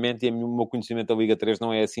acompanhamento e o meu conhecimento da Liga 3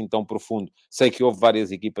 não é assim tão profundo. Sei que houve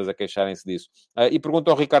várias equipas a queixarem-se disso. E pergunto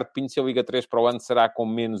ao Ricardo Pinto se a Liga 3 para o ano será com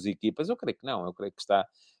menos equipas. Eu creio que não. Eu creio que está...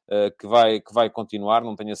 que vai continuar,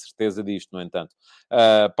 não tenho a certeza disto, no entanto.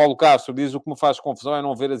 Paulo Castro diz: o que me faz confusão é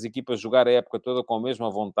não ver as equipas jogar a época toda com a mesma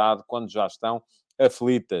vontade quando já estão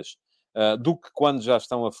aflitas. Do que quando já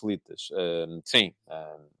estão aflitas. Sim,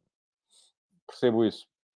 percebo isso.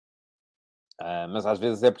 Mas às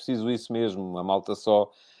vezes é preciso isso mesmo. A malta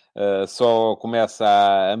só começa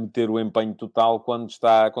a meter o empenho total quando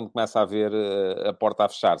começa a ver a porta a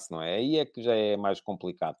fechar-se, não é? Aí é que já é mais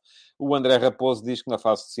complicado. O André Raposo diz que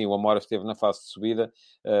sim, o Amora esteve na fase de subida,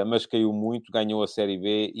 mas caiu muito, ganhou a Série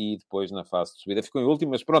B e depois na fase de subida ficou em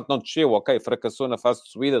último, mas pronto, não desceu, ok, fracassou na fase de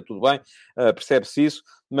subida, tudo bem, percebe-se isso,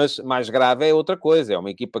 mas mais grave é outra coisa, é uma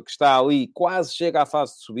equipa que está ali, quase chega à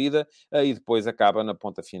fase de subida e depois acaba na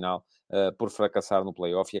ponta final por fracassar no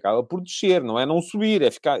play-off e acaba por descer, não é não subir,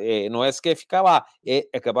 não é sequer ficar lá, é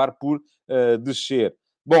acabar por descer.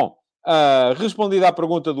 Bom, respondida à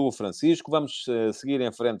pergunta do Francisco, vamos seguir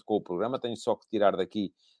em frente com o programa. Tenho só que tirar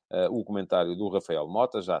daqui o comentário do Rafael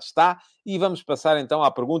Mota, já está. E vamos passar então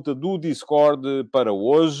à pergunta do Discord para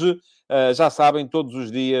hoje. Já sabem, todos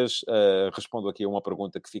os dias respondo aqui a uma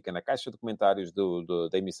pergunta que fica na caixa de comentários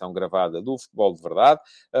da emissão gravada do Futebol de Verdade.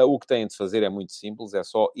 O que têm de fazer é muito simples, é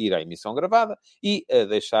só ir à emissão gravada e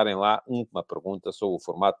deixarem lá uma pergunta sobre o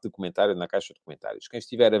formato de comentário na caixa de comentários. Quem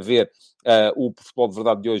estiver a ver o Futebol de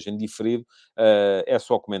Verdade de hoje em diferido, é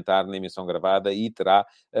só comentar na emissão gravada e terá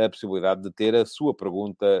a possibilidade de ter a sua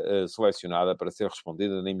pergunta selecionada para ser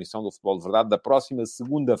respondida na emissão do Futebol de Verdade da próxima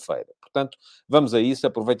segunda-feira. Portanto, vamos a isso.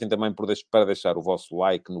 Aproveitem também para deixar o vosso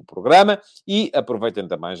like no programa e aproveitem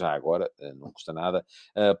também, já agora, não custa nada,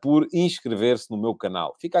 por inscrever-se no meu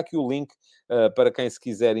canal. Fica aqui o link para quem se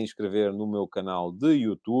quiser inscrever no meu canal de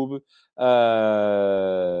YouTube.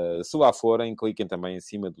 Se lá forem, cliquem também em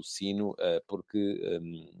cima do sino, porque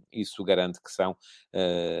isso garante que são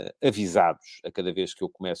avisados a cada vez que eu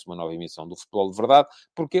começo uma nova emissão do Futebol de Verdade.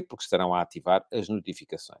 Porquê? Porque estarão a ativar as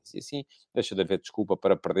notificações. E assim, deixa de haver desculpa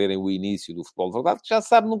para perderem o início do Futebol de Verdade, que já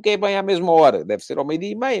sabe, nunca é bem à mesma hora. Deve ser ao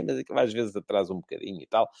 12:30, mas é que às vezes atrasa um bocadinho e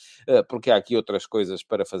tal, porque há aqui outras coisas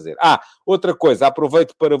para fazer. Outra coisa,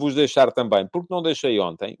 aproveito para vos deixar também, porque não deixei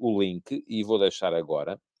ontem o link, e vou deixar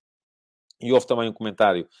agora. E houve também um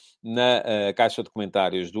comentário na caixa de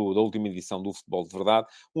comentários da última edição do Futebol de Verdade,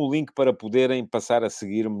 um link para poderem passar a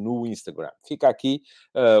seguir-me no Instagram. Fica aqui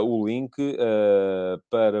o link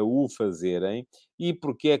para o fazerem. E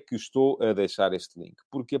porquê é que estou a deixar este link?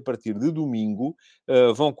 Porque a partir de domingo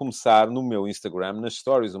vão começar no meu Instagram, nas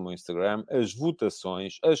stories do meu Instagram, as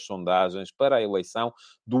votações, as sondagens para a eleição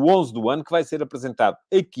do 11 do ano, que vai ser apresentado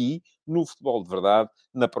aqui no Futebol de Verdade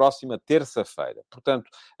na próxima terça-feira.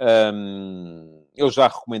 Portanto, eu já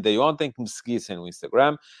recomendei ontem que me seguissem no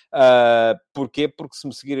Instagram. Porquê? Porque se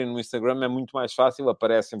me seguirem no Instagram é muito mais fácil,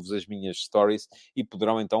 aparecem-vos as minhas stories e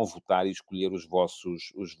poderão então votar e escolher os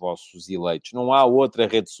vossos eleitos. Não há outra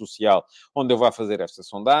rede social onde eu vá fazer esta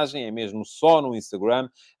sondagem, é mesmo só no Instagram,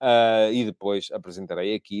 e depois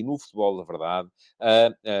apresentarei aqui no Futebol da Verdade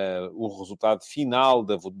o resultado final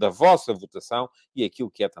da vossa votação e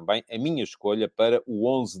aquilo que é também a minha escolha para o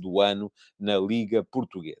 11 do ano na Liga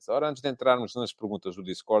Portuguesa. Ora, antes de entrarmos nas perguntas do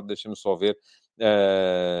Discord, deixem-me só ver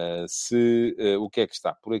o que é que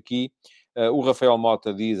está por aqui. O Rafael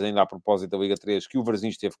Mota diz, ainda a propósito da Liga 3, que o Varzim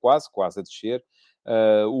esteve quase a descer.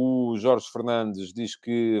 O Jorge Fernandes diz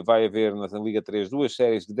que vai haver na Liga 3 duas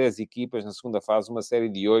séries de 10 equipas na segunda fase, uma série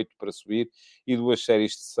de 8 para subir e duas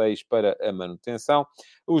séries de 6 para a manutenção.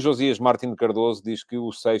 O Josias Martins Cardoso diz que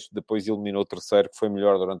o sexto depois eliminou o terceiro, que foi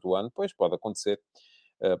melhor durante o ano. Pois, pode acontecer.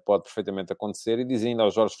 Pode perfeitamente acontecer. E diz ainda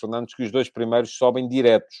ao Jorge Fernandes que os dois primeiros sobem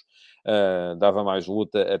diretos. Dava mais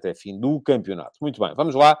luta até fim do campeonato. Muito bem,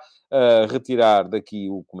 vamos lá retirar daqui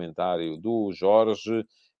o comentário do Jorge.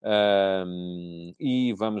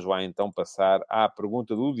 E vamos lá então passar à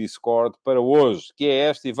pergunta do Discord para hoje, que é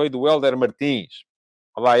esta e veio do Hélder Martins.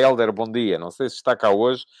 Olá, Hélder, bom dia. Não sei se está cá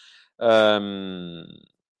hoje.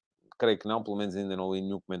 Creio que não, pelo menos ainda não li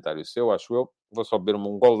nenhum comentário seu, acho eu. Vou só beber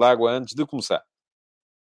um gole de água antes de começar.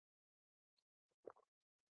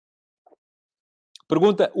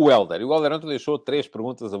 Pergunta o Hélder. E o Hélder ontem deixou 3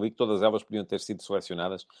 perguntas ali, que todas elas podiam ter sido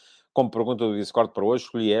selecionadas como pergunta do Discord para hoje.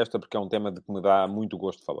 Escolhi esta porque é um tema de que me dá muito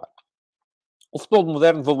gosto de falar. O futebol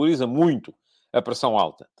moderno valoriza muito a pressão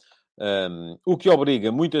alta, o que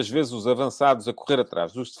obriga muitas vezes os avançados a correr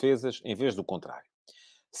atrás dos defesas em vez do contrário.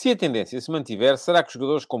 Se a tendência se mantiver, será que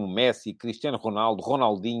jogadores como Messi, Cristiano Ronaldo,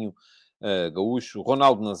 Ronaldinho, Gaúcho,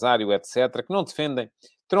 Ronaldo Nazário, etc., que não defendem,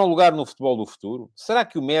 terão lugar no futebol do futuro? Será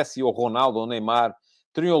que o Messi, ou Ronaldo, ou Neymar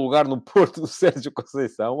teriam lugar no Porto do Sérgio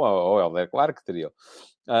Conceição? Ou Helder, claro que teriam.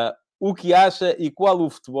 O que acha e qual o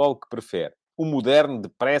futebol que prefere? O moderno de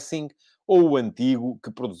pressing ou o antigo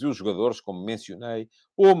que produziu jogadores, como mencionei,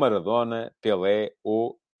 ou Maradona, Pelé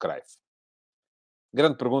ou Cruyff?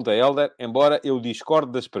 Grande pergunta, Helder, embora eu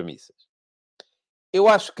discorde das premissas. Eu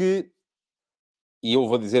acho que, e eu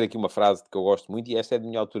vou dizer aqui uma frase que eu gosto muito, e esta é de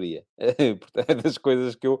minha autoria. É das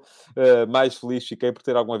coisas que eu mais feliz fiquei por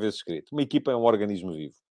ter alguma vez escrito. Uma equipa é um organismo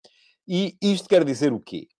vivo. E isto quer dizer o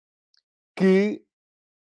quê? Que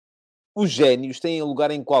os génios têm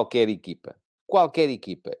lugar em qualquer equipa. Qualquer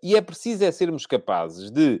equipa. E é preciso é sermos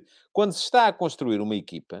capazes de, quando se está a construir uma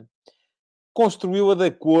equipa, construí-la de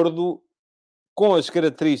acordo com as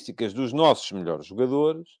características dos nossos melhores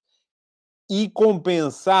jogadores e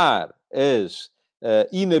compensar as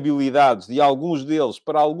inabilidades de alguns deles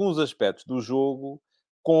para alguns aspectos do jogo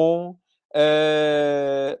com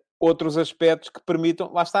outros aspectos que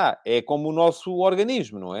permitam... Lá está, é como o nosso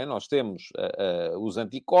organismo, não é? Nós temos os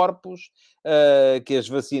anticorpos que as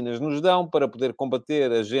vacinas nos dão para poder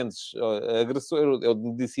combater agentes agressores. Eu de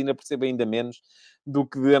medicina percebo ainda menos do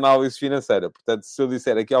que de análise financeira. Portanto, se eu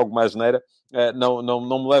disser aqui algo mais asneira,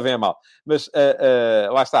 não me levem a mal. Mas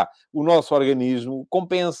lá está. O nosso organismo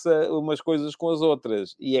compensa umas coisas com as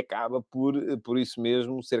outras e acaba por isso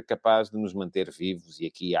mesmo, ser capaz de nos manter vivos e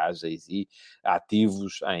aqui ágeis e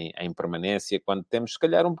ativos em permanência, quando temos, se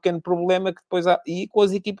calhar, um pequeno problema que depois há... E com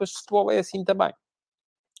as equipas de futebol é assim também.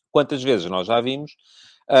 Quantas vezes nós já vimos,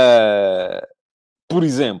 por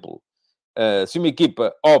exemplo, se uma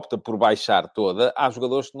equipa opta por baixar toda, há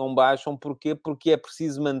jogadores que não baixam. Porquê? Porque é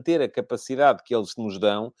preciso manter a capacidade que eles nos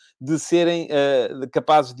dão de serem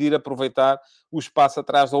capazes de ir aproveitar o espaço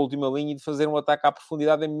atrás da última linha e de fazer um ataque à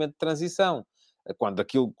profundidade em momento de transição. Quando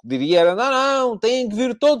aquilo que diria era, não, têm que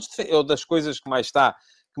vir todos... Ou das coisas que mais está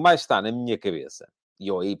na minha cabeça. E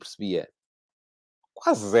eu aí percebia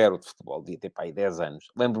quase zero de futebol, devia ter para aí 10 anos.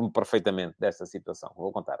 Lembro-me perfeitamente desta situação.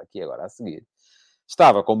 Vou contar aqui agora a seguir.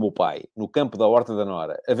 Estava com o meu pai no campo da Horta da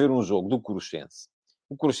Nora a ver um jogo do Coruxense.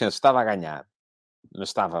 O Coruxense estava a ganhar, mas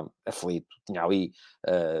estava aflito. Tinha ali,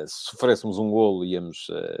 se sofrêssemos um golo, íamos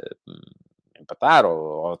empatar,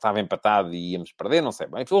 ou estava empatado e íamos perder, não sei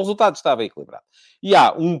bem. O resultado estava equilibrado. E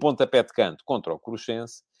há um pontapé de canto contra o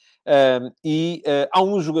Coruxense. Há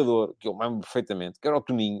um jogador que eu lembro perfeitamente, que era o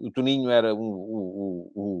Toninho. O Toninho era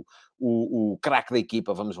o craque da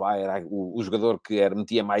equipa, vamos lá, era o jogador que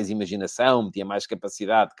metia mais imaginação, metia mais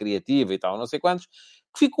capacidade criativa e tal, não sei quantos,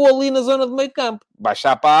 que ficou ali na zona de meio campo.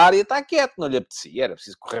 Baixar para a área, está quieto, não lhe apetecia, era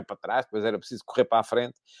preciso correr para trás, depois era preciso correr para a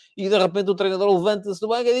frente, e de repente o treinador levanta-se do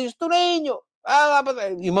banco e diz: Toninho! Lá para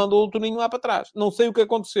trás. E mandou o Toninho lá para trás. Não sei o que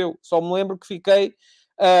aconteceu, só me lembro que fiquei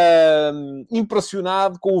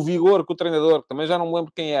impressionado com o vigor que o treinador, que também já não me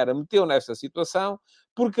lembro quem era, meteu nesta situação,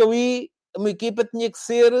 porque ali uma equipa tinha que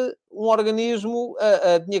ser um organismo,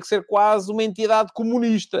 tinha que ser quase uma entidade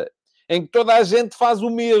comunista, em que toda a gente faz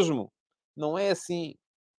o mesmo. Não é assim.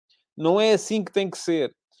 Não é assim que tem que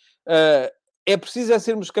ser. É preciso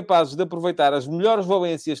sermos capazes de aproveitar as melhores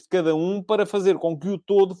valências de cada um para fazer com que o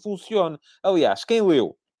todo funcione. Aliás, quem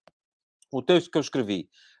leu o texto que eu escrevi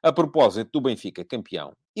a propósito do Benfica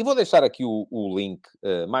campeão, e vou deixar aqui o link,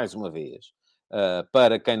 mais uma vez,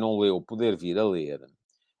 para quem não leu poder vir a ler.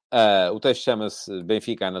 O texto chama-se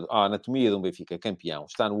Benfica, a Anatomia de um Benfica Campeão.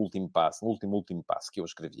 Está no último passo, no último passo que eu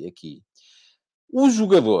escrevi aqui. Os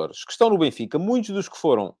jogadores que estão no Benfica, muitos dos que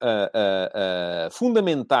foram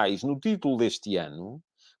fundamentais no título deste ano,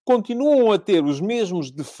 continuam a ter os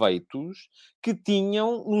mesmos defeitos que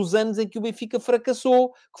tinham nos anos em que o Benfica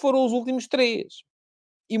fracassou, que foram os últimos 3.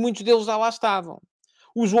 E muitos deles já lá estavam.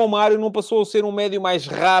 O João Mário não passou a ser um médio mais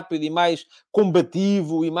rápido e mais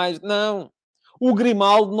combativo e mais... Não. O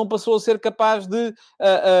Grimaldo não passou a ser capaz de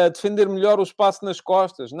defender melhor o espaço nas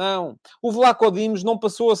costas. Não. O Vlaco Dimos não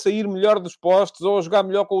passou a sair melhor dos postos ou a jogar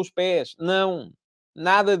melhor com os pés. Não.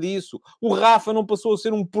 Nada disso. O Rafa não passou a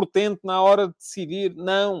ser um portento na hora de decidir.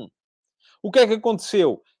 Não. O que é que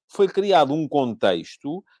aconteceu? Foi criado um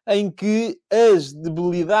contexto em que as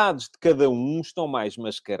debilidades de cada um estão mais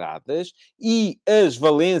mascaradas e as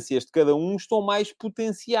valências de cada um estão mais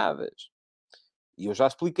potenciadas. E eu já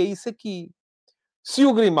expliquei isso aqui. Se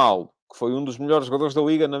o Grimaldo, que foi um dos melhores jogadores da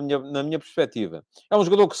Liga na minha perspectiva, é um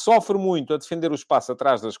jogador que sofre muito a defender o espaço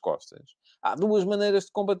atrás das costas, há duas maneiras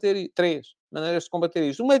de combater, três maneiras de combater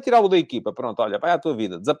isto. Uma é tirá-lo da equipa. Pronto, olha, vai à tua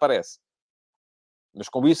vida, desaparece. Mas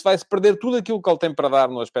com isso vai-se perder tudo aquilo que ele tem para dar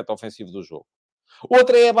no aspecto ofensivo do jogo.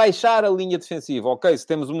 Outra é baixar a linha defensiva. Ok, se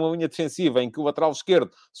temos uma linha defensiva em que o lateral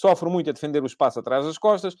esquerdo sofre muito a defender o espaço atrás das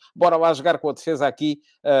costas, bora lá jogar com a defesa aqui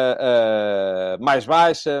mais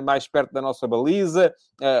baixa, mais perto da nossa baliza.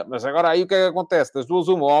 Mas agora aí o que é que acontece? Das duas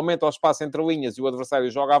uma, ou aumenta o espaço entre linhas e o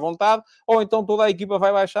adversário joga à vontade, ou então toda a equipa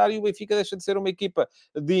vai baixar e o Benfica deixa de ser uma equipa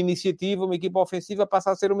de iniciativa, uma equipa ofensiva,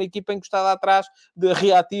 passa a ser uma equipa encostada atrás, de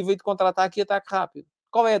reativa e de contra-ataque e ataque rápido.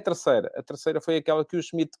 Qual é a terceira? A terceira foi aquela que o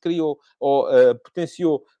Schmidt criou, ou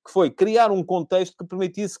potenciou, que foi criar um contexto que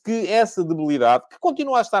permitisse que essa debilidade, que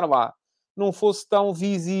continua a estar lá, não fosse tão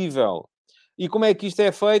visível. E como é que isto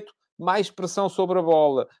é feito? Mais pressão sobre a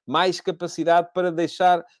bola, mais capacidade para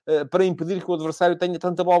deixar, para impedir que o adversário tenha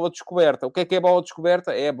tanta bola descoberta. O que é bola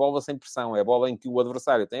descoberta? É a bola sem pressão, é a bola em que o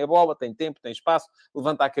adversário tem a bola, tem tempo, tem espaço,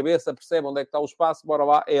 levanta a cabeça, percebe onde é que está o espaço, bora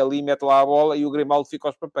lá, é ali, mete lá a bola e o Grimaldo fica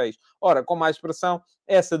aos papéis. Ora, com mais pressão,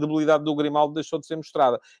 essa debilidade do Grimaldo deixou de ser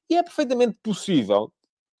mostrada. E é perfeitamente possível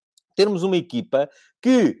termos uma equipa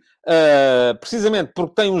que, precisamente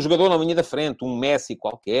porque tem um jogador na linha da frente, um Messi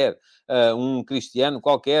qualquer, um Cristiano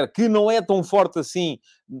qualquer, que não é tão forte assim,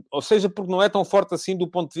 ou seja, porque não é tão forte assim do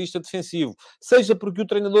ponto de vista defensivo, seja porque o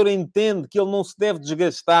treinador entende que ele não se deve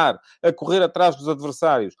desgastar a correr atrás dos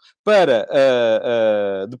adversários para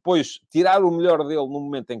depois tirar o melhor dele no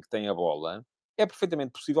momento em que tem a bola. É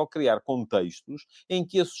perfeitamente possível criar contextos em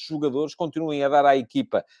que esses jogadores continuem a dar à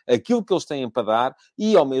equipa aquilo que eles têm para dar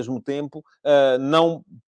e, ao mesmo tempo, não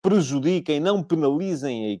prejudiquem, não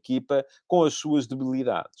penalizem a equipa com as suas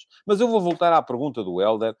debilidades. Mas eu vou voltar à pergunta do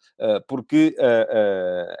Hélder, porque,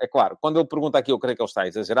 é claro, quando ele pergunta aqui, eu creio que ele está a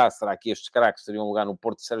exagerar, será que estes craques teriam lugar no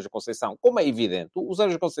Porto de Sérgio Conceição? Como é evidente, o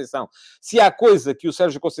Sérgio Conceição, se há coisa que o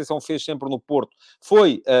Sérgio Conceição fez sempre no Porto,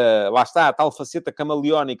 foi, lá está, a tal faceta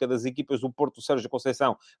camaleónica das equipas do Porto do Sérgio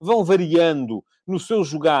Conceição, vão variando no seu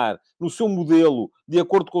jogar, no seu modelo, de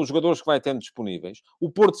acordo com os jogadores que vai tendo disponíveis. O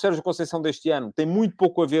Porto de Sérgio Conceição deste ano tem muito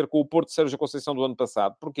pouco a ver com o Porto de Sérgio Conceição do ano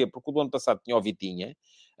passado. Porquê? Porque o do ano passado tinha o Vitinha.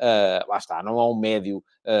 Lá está, não há um médio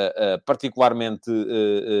particularmente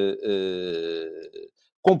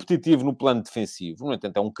competitivo no plano defensivo. No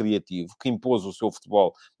entanto, é um criativo que impôs o seu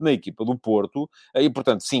futebol na equipa do Porto. E,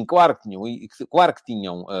 portanto, sim, claro que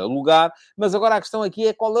tinham lugar. Mas agora a questão aqui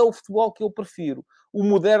é qual é o futebol que eu prefiro. O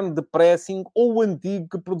moderno de pressing ou o antigo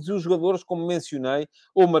que produziu jogadores, como mencionei,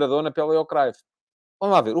 ou Maradona, Pelé ou Cruyff.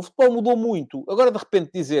 Vamos lá ver, o futebol mudou muito. Agora, de repente,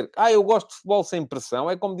 dizer, eu gosto de futebol sem pressão,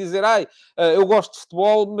 é como dizer, eu gosto de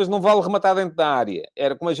futebol, mas não vale rematar dentro da área.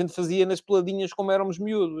 Era como a gente fazia nas peladinhas, como éramos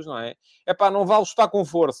miúdos, não é? Não vale chutar com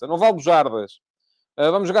força, não vale bujardas.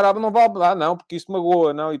 Vamos jogar, não vale, não, porque isto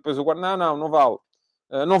magoa, não, e depois eu guardo, não vale.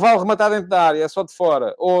 Não vale rematar dentro da área, é só de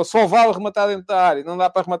fora. Ou só vale rematar dentro da área, não dá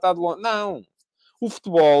para rematar de longe. Não. O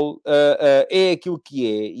futebol é aquilo que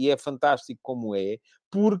é, e é fantástico como é,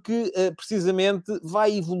 porque precisamente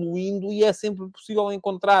vai evoluindo e é sempre possível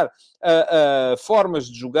encontrar formas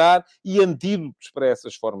de jogar e antídotos para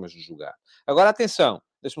essas formas de jogar. Agora, atenção,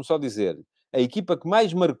 deixa-me só dizer, a equipa que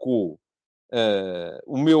mais marcou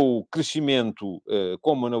o meu crescimento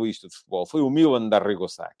como analista de futebol foi o Milan da Arrigo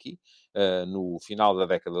Sacchi, no final da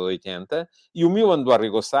década de 80, e o Milan do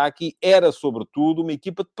Arrigo Sacchi era, sobretudo, uma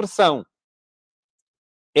equipa de pressão.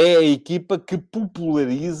 É a equipa que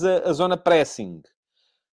populariza a zona pressing.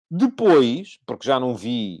 Depois, porque já não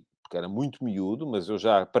vi, porque era muito miúdo, mas eu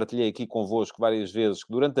já partilhei aqui convosco várias vezes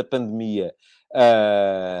que durante a pandemia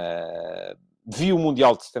vi o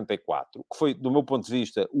Mundial de 74, que foi, do meu ponto de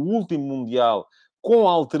vista, o último Mundial com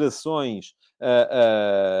alterações,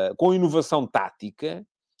 com inovação tática,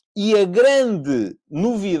 e a grande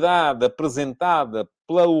novidade apresentada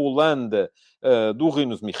pela Holanda do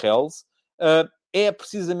Rinus Michels é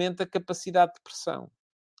precisamente a capacidade de pressão.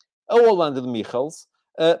 A Holanda de Michels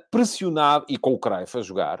pressionava, e com o Cruyff a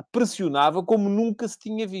jogar, pressionava como nunca se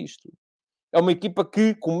tinha visto. É uma equipa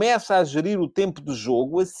que começa a gerir o tempo de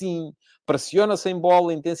jogo assim. Pressiona sem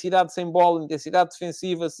bola, intensidade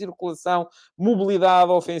defensiva, circulação,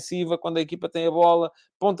 mobilidade ofensiva quando a equipa tem a bola,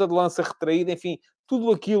 ponta de lança retraída, enfim,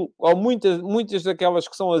 tudo aquilo, ou muitas daquelas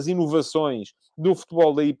que são as inovações do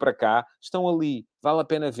futebol daí para cá, estão ali. Vale a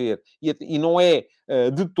pena ver. E não é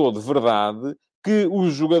de todo verdade que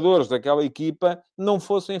os jogadores daquela equipa não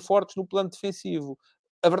fossem fortes no plano defensivo.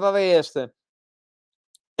 A verdade é esta.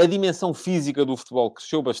 A dimensão física do futebol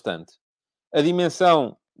cresceu bastante. A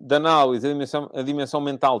dimensão de análise, a dimensão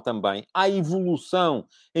mental também. Há evolução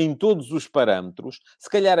em todos os parâmetros. Se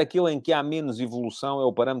calhar aquilo em que há menos evolução é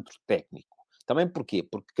o parâmetro técnico. Também porquê?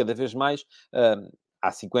 Porque cada vez mais,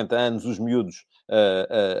 há 50 anos, os miúdos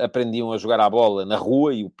aprendiam a jogar à bola na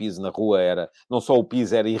rua, e o piso na rua era... Não só o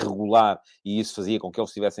piso era irregular, e isso fazia com que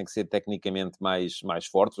eles tivessem que ser tecnicamente mais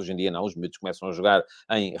fortes. Hoje em dia não, os miúdos começam a jogar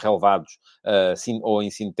em relevados ou em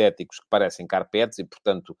sintéticos que parecem carpetes, e,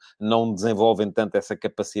 portanto, não desenvolvem tanto essa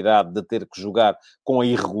capacidade de ter que jogar com a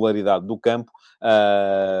irregularidade do campo.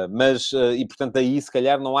 E, portanto, aí, se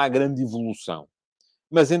calhar, não há grande evolução.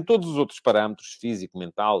 Mas em todos os outros parâmetros, físico,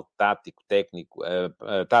 mental, tático, técnico,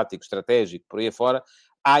 tático, estratégico, por aí afora,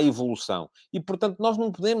 há evolução. E, portanto, nós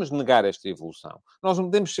não podemos negar esta evolução. Nós não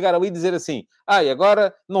podemos chegar ali e dizer assim,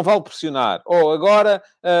 agora não vale pressionar, ou agora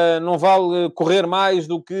não vale correr mais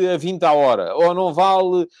do que a 20 à hora, ou não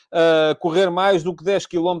vale correr mais do que 10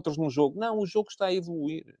 quilómetros no jogo. Não, o jogo está a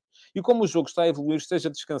evoluir. E como o jogo está a evoluir, esteja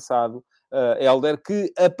descansado, Hélder,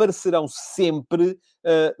 que aparecerão sempre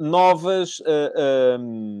novas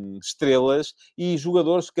estrelas e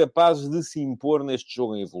jogadores capazes de se impor neste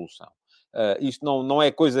jogo em evolução. Isto não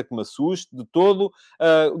é coisa que me assuste de todo.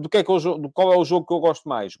 Qual é o jogo que eu gosto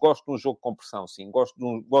mais? Gosto de um jogo com pressão, sim. Gosto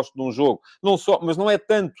de um jogo, não só, mas não é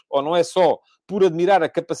tanto, ou não é só por admirar a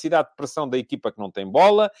capacidade de pressão da equipa que não tem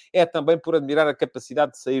bola, é também por admirar a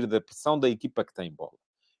capacidade de sair da pressão da equipa que tem bola.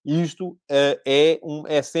 Isto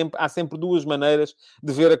há sempre duas maneiras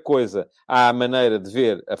de ver a coisa. Há a maneira de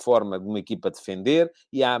ver a forma de uma equipa defender,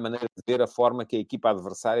 e há a maneira de ver a forma que a equipa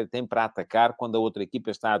adversária tem para atacar quando a outra equipa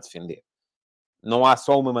está a defender. Não há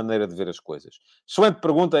só uma maneira de ver as coisas. Excelente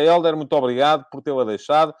pergunta, Hélder. Muito obrigado por tê-la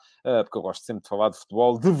deixado, porque eu gosto sempre de falar de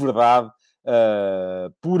futebol, de verdade,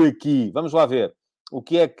 por aqui. Vamos lá ver. O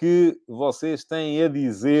que é que vocês têm a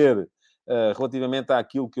dizer relativamente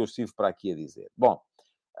àquilo que eu estive para aqui a dizer? Bom,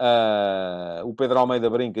 o Pedro Almeida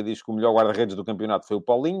brinca, diz que o melhor guarda-redes do campeonato foi o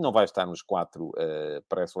Paulinho, não vai estar nos 4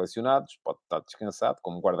 pré-selecionados, pode estar descansado,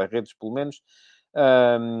 como guarda-redes, pelo menos.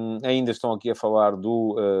 Ainda estão aqui a falar dos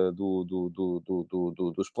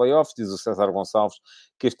playoffs. Diz o César Gonçalves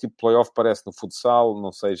que este tipo de playoff parece no futsal.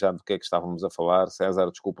 Não sei já do que é que estávamos a falar.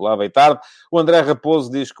 César, desculpe lá, veio tarde. O André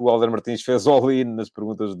Raposo diz que o Alder Martins fez all-in nas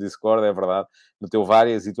perguntas do Discord. É verdade, meteu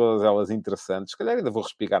várias e todas elas interessantes. Se calhar ainda vou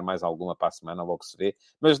respicar mais alguma para a semana, logo se vê.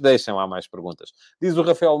 Mas deixem lá mais perguntas. Diz o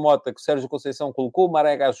Rafael Mota que o Sérgio Conceição colocou o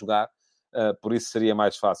Marega a jogar. Por isso seria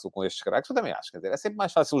mais fácil com estes craques. Eu também acho, quer dizer, é sempre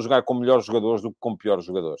mais fácil jogar com melhores jogadores do que com piores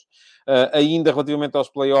jogadores. Ainda relativamente aos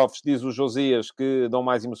playoffs, diz o Josias que dão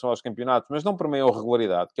mais emoção aos campeonatos, mas não permeiam a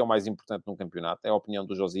regularidade, que é o mais importante num campeonato. É a opinião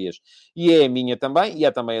do Josias e é a minha também, e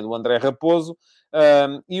é também a do André Raposo.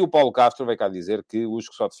 E o Paulo Castro veio cá dizer que os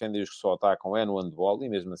que só defendem e os que só atacam é no handball, e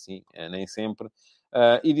mesmo assim, nem sempre.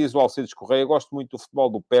 E diz o Alcides Correia, gosto muito do futebol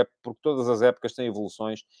do Pep, porque todas as épocas têm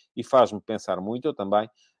evoluções e faz-me pensar muito. Eu também.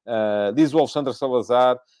 Diz o Alexandre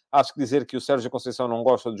Salazar, acho que dizer que o Sérgio Conceição não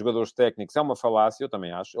gosta de jogadores técnicos é uma falácia. Eu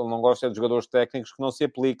também acho. Ele não gosta de jogadores técnicos que não se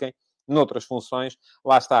apliquem noutras funções.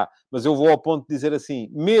 Lá está. Mas eu vou ao ponto de dizer assim,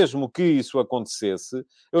 mesmo que isso acontecesse,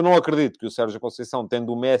 eu não acredito que o Sérgio Conceição,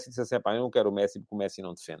 tendo o Messi, dissesse, eu não quero o Messi porque o Messi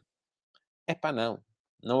não defende. Não.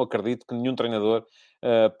 Não acredito que nenhum treinador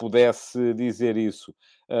pudesse dizer isso.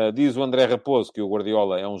 Diz o André Raposo que o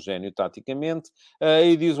Guardiola é um gênio taticamente.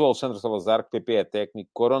 E diz o Alexandre Salazar que o PP é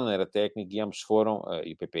técnico, Corona era técnico, e ambos foram,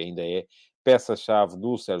 e o PP ainda é, peça-chave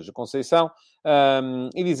do Sérgio Conceição.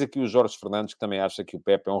 E diz aqui o Jorge Fernandes que também acha que o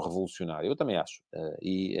Pepe é um revolucionário. Eu também acho.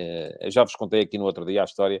 Já vos contei aqui no outro dia a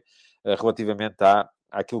história relativamente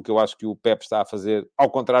àquilo que eu acho que o Pepe está a fazer,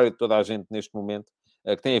 ao contrário de toda a gente neste momento,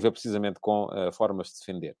 que tem a ver precisamente com formas de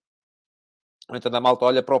defender. Então a malta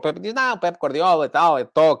olha para o Pepe e diz, não, o Pepe Guardiola e tal, é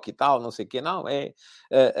toque e tal, não sei o quê. Não,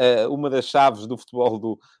 uma das chaves do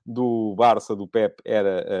futebol do Barça, do Pepe,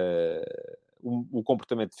 era o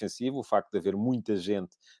comportamento defensivo, o facto de haver muita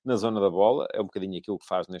gente na zona da bola, é um bocadinho aquilo que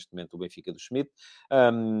faz neste momento o Benfica do Schmidt,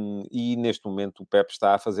 e neste momento o Pep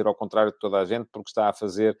está a fazer ao contrário de toda a gente, porque está a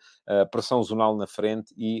fazer pressão zonal na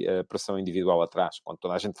frente e pressão individual atrás, quando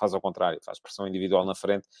toda a gente faz ao contrário, faz pressão individual na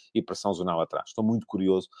frente e pressão zonal atrás. Estou muito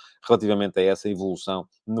curioso relativamente a essa evolução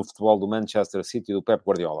no futebol do Manchester City e do Pep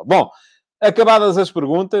Guardiola. Bom, acabadas as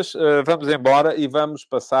perguntas, vamos embora e vamos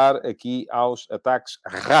passar aqui aos ataques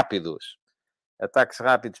rápidos. Ataques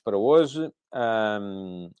rápidos para hoje.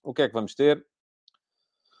 O que é que vamos ter?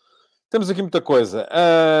 Temos aqui muita coisa.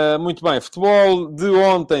 Muito bem. Futebol de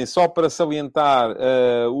ontem, só para salientar,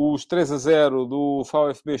 os 3-0 do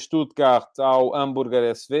VfB Stuttgart ao Hamburger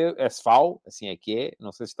SV, SV, assim é que é.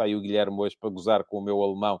 Não sei se está aí o Guilherme hoje para gozar com o meu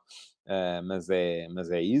alemão, mas é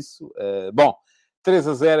isso. Bom,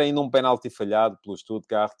 3-0 ainda um penalti falhado pelo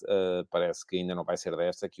Stuttgart. Parece que ainda não vai ser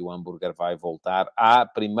desta, que o Hamburger vai voltar à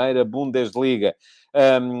primeira Bundesliga.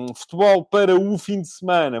 Futebol para o fim de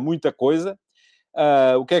semana, muita coisa.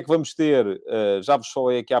 O que é que vamos ter? Já vos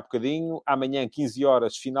falei aqui há bocadinho. Amanhã, 15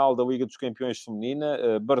 horas, final da Liga dos Campeões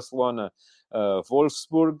Feminina.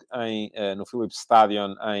 Barcelona-Wolfsburg, no Philips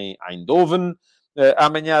Stadion, em Eindhoven.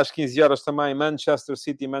 Amanhã, às 15 horas, também Manchester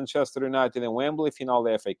City e Manchester United em Wembley, final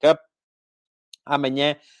da FA Cup.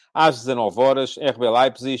 Amanhã, às 19 horas, RB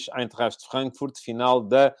Leipzig, Eintracht Frankfurt, final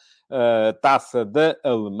da Taça da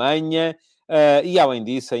Alemanha. E, além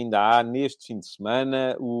disso, ainda há, neste fim de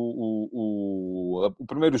semana, o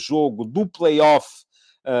primeiro jogo do play-off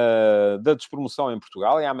da despromoção em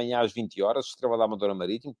Portugal. É amanhã às 20 horas, Estrela da Amadora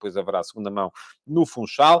Marítimo. Depois haverá a segunda mão no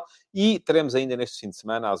Funchal. E teremos ainda, neste fim de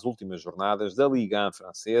semana, as últimas jornadas da Liga 1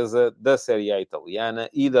 francesa, da Série A italiana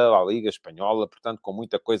e da La Liga espanhola. Portanto, com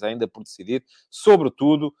muita coisa ainda por decidir,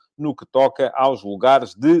 sobretudo no que toca aos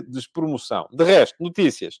lugares de despromoção. De resto,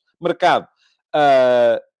 notícias, mercado.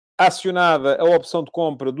 Acionada a opção de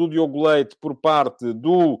compra do Diogo Leite por parte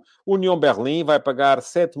do União Berlim, vai pagar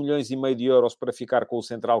 7 milhões e meio de euros para ficar com o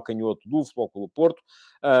central canhoto do Futebol Clube do Porto.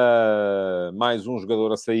 Mais um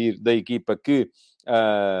jogador a sair da equipa que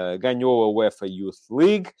ganhou a UEFA Youth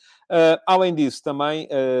League. Além disso, também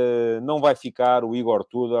não vai ficar o Igor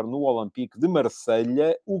Tudor no Olympique de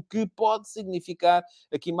Marselha, o que pode significar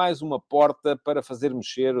aqui mais uma porta para fazer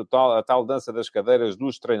mexer a tal dança das cadeiras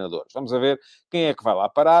dos treinadores. Vamos a ver quem é que vai lá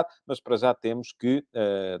parar, mas para já temos que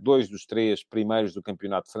 2 dos 3 primeiros do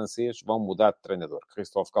campeonato francês vão mudar de treinador.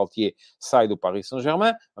 Christophe Galtier sai do Paris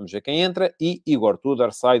Saint-Germain, vamos ver quem entra, e Igor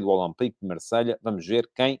Tudor sai do Olympique de Marselha, vamos ver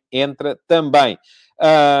quem entra também.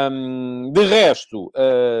 De resto, o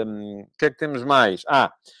que é que temos mais?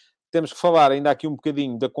 Temos que falar ainda aqui um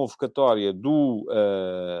bocadinho da convocatória de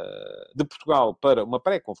Portugal para uma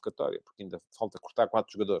pré-convocatória, porque ainda falta cortar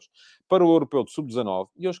 4 jogadores, para o Europeu de Sub-19.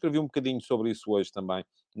 E eu escrevi um bocadinho sobre isso hoje também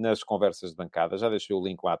nas conversas de bancada. Já deixei o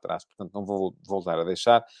link lá atrás, portanto não vou voltar a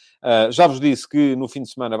deixar. Já vos disse que no fim de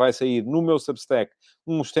semana vai sair no meu Substack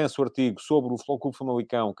um extenso artigo sobre o Futebol Clube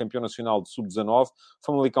Famalicão, campeão nacional de Sub-19. O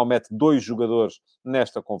Famalicão mete 2 jogadores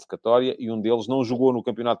nesta convocatória e um deles não jogou no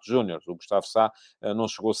Campeonato de Júniores. O Gustavo Sá não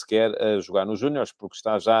chegou sequer a jogar nos Júniores, porque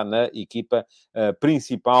está já na equipa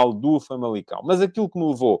principal do Famalicão. Mas aquilo que me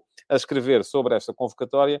levou a escrever sobre esta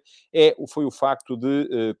convocatória foi o facto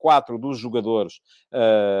de 4 dos jogadores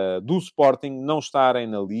do Sporting não estarem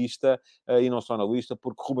na lista, e não estão na lista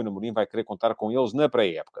porque Ruben Amorim vai querer contar com eles na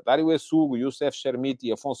pré-época. Dário Essugo, Youssef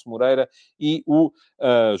Chermiti, Afonso Moreira e o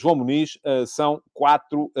João Muniz são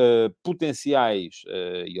 4 potenciais,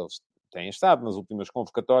 e eles têm estado nas últimas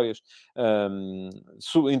convocatórias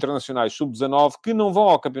internacionais sub-19, que não vão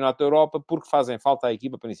ao Campeonato da Europa porque fazem falta à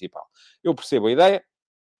equipa principal. Eu percebo a ideia.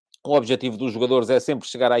 O objetivo dos jogadores é sempre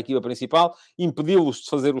chegar à equipa principal. Impedi-los de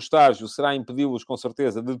fazer o estágio será impedi-los, com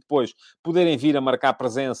certeza, de depois poderem vir a marcar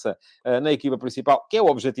presença na equipa principal, que é o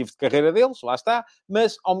objetivo de carreira deles, lá está.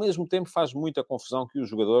 Mas, ao mesmo tempo, faz muita confusão que os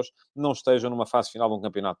jogadores não estejam numa fase final de um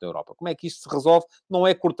campeonato da Europa. Como é que isto se resolve? Não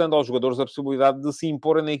é cortando aos jogadores a possibilidade de se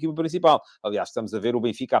imporem na equipa principal. Aliás, estamos a ver o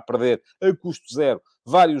Benfica a perder a custo zero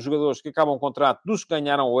vários jogadores que acabam o contrato dos que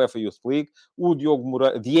ganharam a UEFA Youth League. O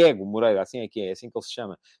Diego Moreira, assim é que é assim que ele se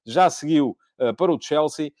chama, já seguiu para o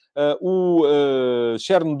Chelsea. O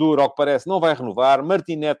Chernobyl, ao que parece, não vai renovar.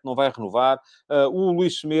 Martinete não vai renovar. O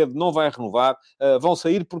Luís Semedo não vai renovar. Vão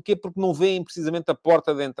sair. Porquê? Porque não veem precisamente a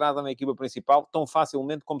porta de entrada na equipa principal tão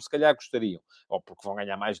facilmente como se calhar gostariam. Ou porque vão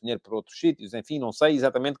ganhar mais dinheiro por outros sítios. Enfim, não sei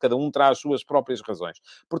exatamente. Cada um traz as suas próprias razões.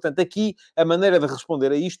 Portanto, aqui, a maneira de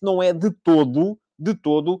responder a isto não é de todo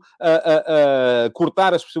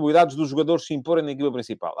cortar as possibilidades dos jogadores se imporem na equipa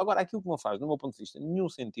principal. Agora, aquilo que não faz, do meu ponto de vista, nenhum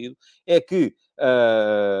sentido, é que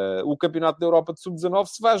o Campeonato da Europa de Sub-19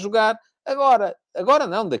 se vai jogar Agora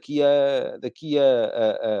não, daqui a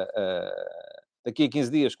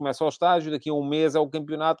 15 dias começa o estágio, daqui a um mês é o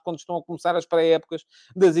campeonato, quando estão a começar as pré-épocas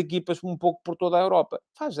das equipas um pouco por toda a Europa.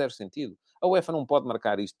 Faz zero sentido. A UEFA não pode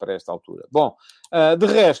marcar isto para esta altura. Bom, de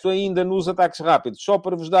resto, ainda nos ataques rápidos, só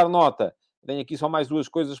para vos dar nota, tenho aqui só mais duas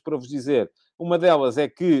coisas para vos dizer. Uma delas é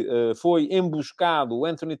que foi emboscado o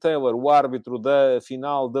Anthony Taylor, o árbitro da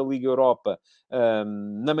final da Liga Europa,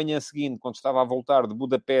 na manhã seguinte, quando estava a voltar de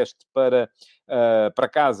Budapeste para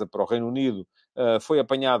casa, para o Reino Unido, foi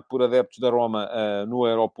apanhado por adeptos da Roma no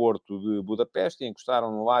aeroporto de Budapeste e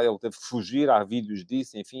encostaram-no lá, ele teve que fugir, há vídeos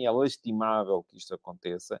disso, enfim, é lastimável que isto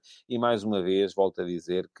aconteça. E, mais uma vez, volto a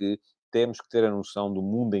dizer que temos que ter a noção do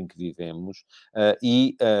mundo em que vivemos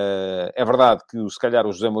é verdade que, se calhar,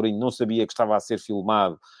 o José Mourinho não sabia que estava a ser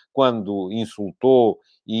filmado quando insultou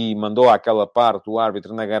e mandou àquela parte o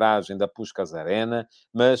árbitro na garagem da Puskás Arena,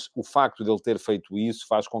 mas o facto de ele ter feito isso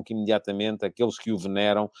faz com que imediatamente aqueles que o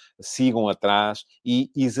veneram sigam atrás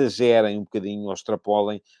e exagerem um bocadinho, ou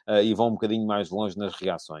extrapolem e vão um bocadinho mais longe nas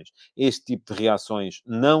reações. Este tipo de reações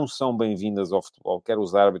não são bem-vindas ao futebol, quer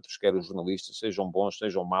os árbitros, quer os jornalistas, sejam bons,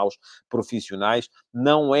 sejam maus, profissionais.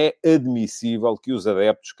 Não é admissível que os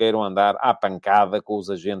adeptos queiram andar à pancada com os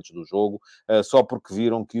agentes do jogo, só porque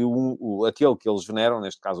viram que aquele que eles veneram,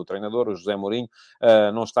 neste caso o treinador, o José Mourinho,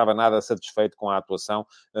 não estava nada satisfeito com a atuação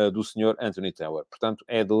do senhor Anthony Taylor. Portanto,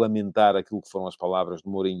 é de lamentar aquilo que foram as palavras de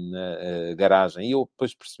Mourinho na garagem. E eu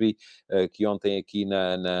depois percebi que ontem aqui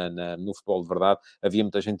no Futebol de Verdade havia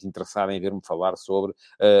muita gente interessada em ver-me falar sobre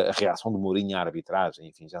a reação de Mourinho à arbitragem.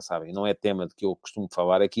 Enfim, já sabem, não é tema de que eu costumo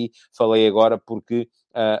falar aqui. Falei agora porque,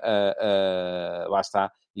 lá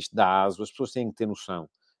está, isto dá aso. As pessoas têm que ter noção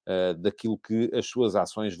daquilo que as suas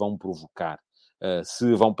ações vão provocar.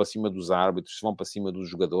 Se vão para cima dos árbitros, se vão para cima dos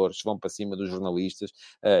jogadores, se vão para cima dos jornalistas,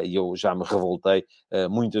 e eu já me revoltei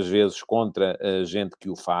muitas vezes contra a gente que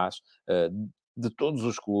o faz, de todos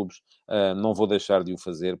os clubes, não vou deixar de o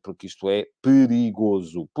fazer, porque isto é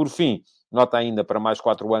perigoso. Por fim, nota ainda para mais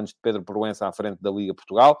 4 anos de Pedro Proença à frente da Liga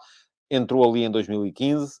Portugal. Entrou ali em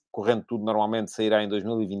 2015, correndo tudo normalmente sairá em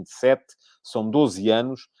 2027, são 12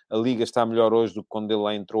 anos, a Liga está melhor hoje do que quando ele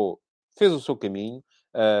lá entrou, fez o seu caminho,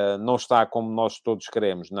 não está como nós todos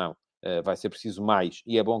queremos, não. Vai ser preciso mais.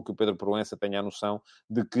 E é bom que o Pedro Proença tenha a noção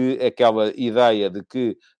de que aquela ideia de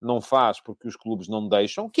que não faz porque os clubes não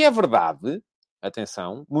deixam, que é verdade,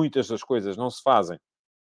 atenção, muitas das coisas não se fazem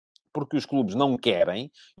porque os clubes não querem,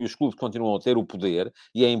 e os clubes continuam a ter o poder,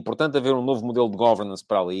 e é importante haver um novo modelo de governance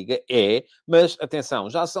para a Liga, mas, atenção,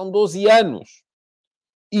 já são 12 anos.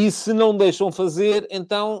 E se não deixam fazer,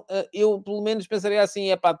 então eu, pelo menos, pensaria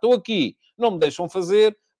assim, estou aqui, não me deixam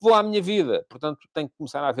fazer, vou à minha vida. Portanto, tem que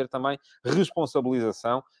começar a haver também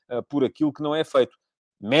responsabilização por aquilo que não é feito.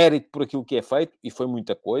 Mérito por aquilo que é feito, e foi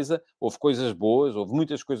muita coisa. Houve coisas boas, houve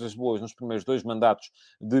muitas coisas boas nos primeiros 2 mandatos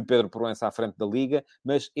de Pedro Proença à frente da Liga,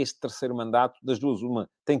 mas este terceiro mandato, das duas, uma,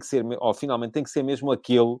 tem que ser, ou finalmente tem que ser mesmo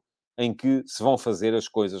aquele em que se vão fazer as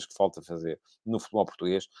coisas que falta fazer no futebol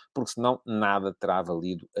português, porque senão nada terá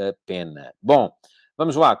valido a pena. Bom,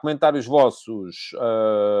 vamos lá, comentários vossos.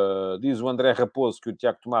 Diz o André Raposo que o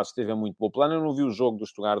Tiago Tomás esteve em muito bom plano. Eu não vi o jogo do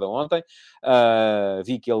Stuttgart ontem.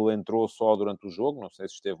 Vi que ele entrou só durante o jogo. Não sei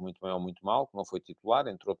se esteve muito bem ou muito mal, que não foi titular,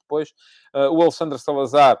 entrou depois. O Alexandre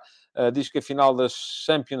Salazar diz que a final das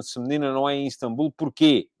Champions feminina não é em Istambul.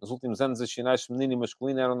 Porquê? Nos últimos anos as finais feminina e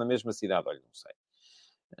masculina eram na mesma cidade. Olha, não sei.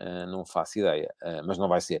 Não faço ideia, mas não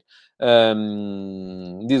vai ser.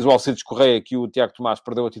 Diz o Alcides Correia que o Tiago Tomás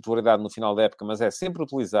perdeu a titularidade no final da época, mas é sempre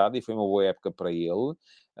utilizado e foi uma boa época para ele.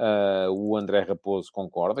 O André Raposo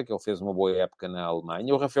concorda que ele fez uma boa época na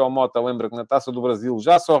Alemanha. O Rafael Mota lembra que na Taça do Brasil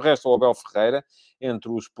já só resta o Abel Ferreira entre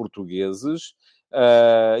os portugueses.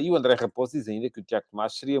 E o André Raposo diz ainda que o Tiago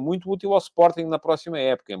Tomás seria muito útil ao Sporting na próxima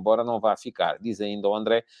época, embora não vá ficar. Diz ainda o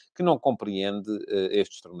André que não compreende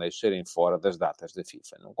estes torneios serem fora das datas da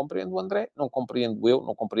FIFA. Não compreendo o André, não compreendo eu,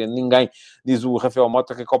 não compreendo ninguém. Diz o Rafael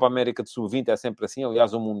Mota que a Copa América de Sub-20 é sempre assim.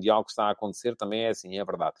 Aliás, o Mundial que está a acontecer também é assim, é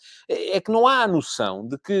verdade. É que não há a noção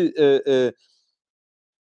de que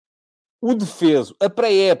o defeso, a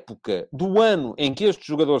pré-época do ano em que estes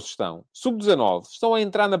jogadores estão, sub-19, estão a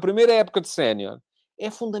entrar na primeira época de sénior,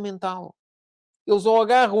 é fundamental. Eles ou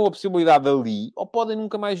agarram a possibilidade ali, ou podem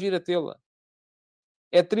nunca mais vir a tê-la.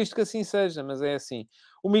 É triste que assim seja, mas é assim.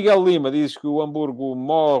 O Miguel Lima diz que o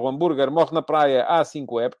hambúrguer morre na praia há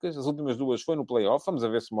 5 épocas. As últimas 2 foi no play-off. Vamos a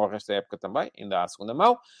ver se morre esta época também. Ainda há a segunda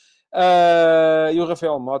mão. E o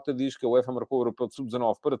Rafael Mota diz que a UEFA marcou o Europeu de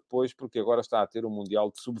Sub-19 para depois, porque agora está a ter o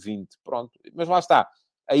Mundial de Sub-20. Pronto. Mas lá está.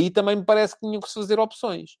 Aí também me parece que tinham que se fazer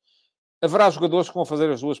opções. Haverá jogadores que vão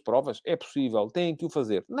fazer as 2 provas? É possível. Têm que o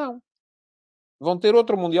fazer? Não. Vão ter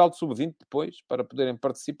outro Mundial de Sub-20 depois, para poderem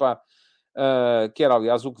participar. Que era,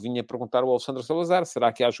 aliás, o que vinha perguntar o Alexandre Salazar.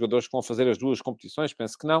 Será que há jogadores que vão fazer as duas competições?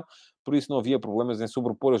 Penso que não. Por isso não havia problemas em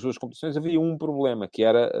sobrepor as duas competições. Havia um problema, que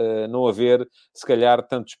era não haver, se calhar,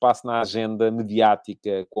 tanto espaço na agenda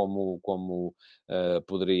mediática como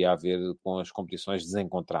poderia haver com as competições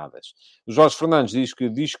desencontradas. O Jorge Fernandes diz que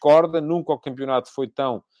discorda. Nunca o campeonato foi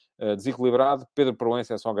tão desequilibrado. Pedro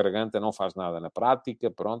Proença é só garganta, não faz nada na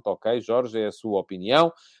prática. Pronto, ok, Jorge, é a sua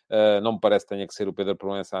opinião. Não me parece que tenha que ser o Pedro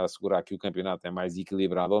Proença a assegurar que o campeonato é mais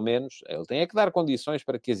equilibrado ou menos. Ele tem é que dar condições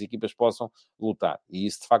para que as equipas possam lutar. E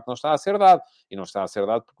isso, de facto, não está a ser dado. E não está a ser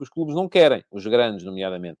dado porque os clubes não querem, os grandes,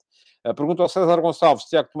 nomeadamente. Pergunta ao César Gonçalves se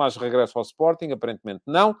Tiago Tomás regressa ao Sporting. Aparentemente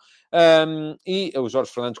não. E o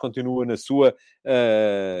Jorge Fernandes continua na sua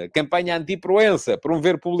campanha anti-Proença.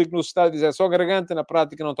 Promover público nos estádios é só garganta. Na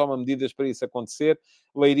prática não toma medidas para isso acontecer.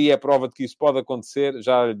 Leiria é prova de que isso pode acontecer.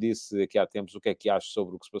 Já lhe disse aqui há tempos o que é que acho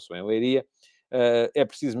sobre o que se passou em Leiria. É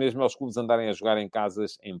preciso mesmo aos clubes andarem a jogar em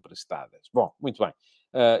casas emprestadas. Bom, muito bem.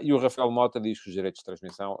 E o Rafael Mota diz que os direitos de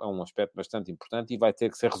transmissão é um aspecto bastante importante e vai ter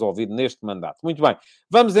que ser resolvido neste mandato. Muito bem.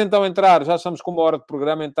 Vamos então entrar, já estamos com uma hora de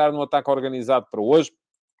programa, entrar no ataque organizado para hoje,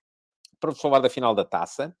 para vos falar da final da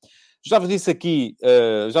Taça. Já vos disse aqui,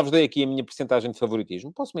 já vos dei aqui a minha percentagem de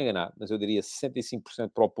favoritismo. Posso me enganar, mas eu diria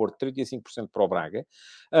 65% para o Porto, 35% para o Braga.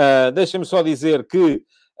 Deixem-me só dizer que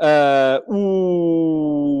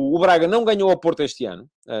o Braga não ganhou ao Porto este ano.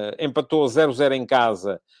 Empatou 0-0 em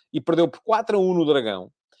casa e perdeu por 4-1 no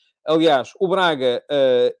Dragão. Aliás, o Braga,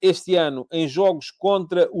 este ano, em jogos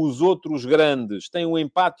contra os outros grandes, tem um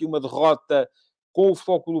empate e uma derrota com o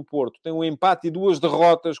Futebol Clube do Porto, tem um empate e 2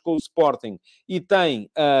 derrotas com o Sporting e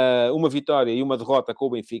tem uma vitória e uma derrota com o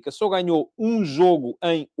Benfica. Só ganhou um jogo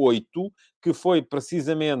em 8, que foi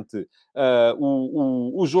precisamente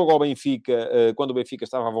o jogo ao Benfica, quando o Benfica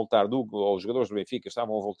estava a voltar, ou os jogadores do Benfica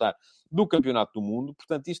estavam a voltar do Campeonato do Mundo.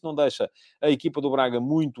 Portanto, isto não deixa a equipa do Braga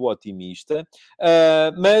muito otimista.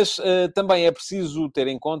 Mas também é preciso ter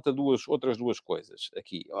em conta outras duas coisas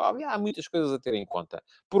aqui. Há muitas coisas a ter em conta.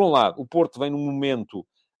 Por um lado, o Porto vem num momento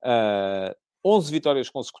 11 vitórias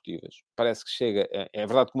consecutivas. Parece que chega... É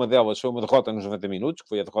verdade que uma delas foi uma derrota nos 90 minutos, que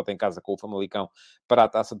foi a derrota em casa com o Famalicão para a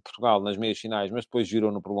Taça de Portugal nas meias finais, mas depois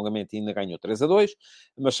girou no prolongamento e ainda ganhou 3-2.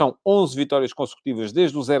 Mas são 11 vitórias consecutivas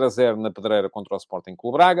desde o 0-0 na Pedreira contra o Sporting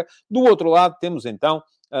Clube Braga. Do outro lado, temos então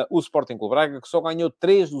o Sporting Clube Braga, que só ganhou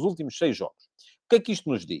 3 dos últimos 6 jogos. O que é que isto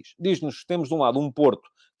nos diz? Diz-nos que temos de um lado um Porto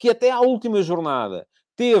que até à última jornada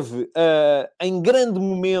teve em grande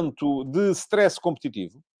momento de stress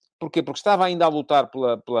competitivo. Porquê? Porque estava ainda a lutar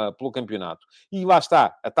pelo campeonato. E lá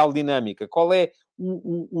está, a tal dinâmica. Qual é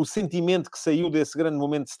o sentimento que saiu desse grande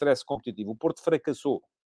momento de stress competitivo? O Porto fracassou.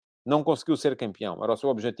 Não conseguiu ser campeão. Era o seu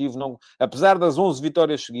objetivo. Não... Apesar das 11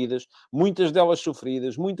 vitórias seguidas, muitas delas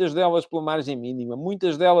sofridas, muitas delas pela margem mínima,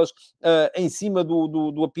 muitas delas em cima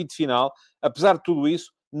do apito final, apesar de tudo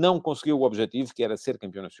isso, não conseguiu o objetivo, que era ser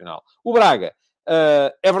campeão nacional. O Braga,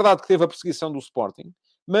 é verdade que teve a perseguição do Sporting,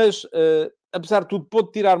 mas, apesar de tudo,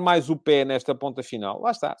 pôde tirar mais o pé nesta ponta final.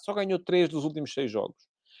 Lá está, só ganhou 3 dos últimos 6 jogos.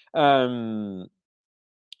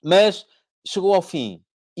 Mas chegou ao fim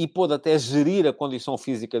e pôde até gerir a condição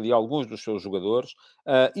física de alguns dos seus jogadores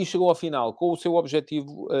e chegou ao final com o seu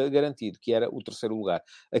objetivo garantido, que era o terceiro lugar.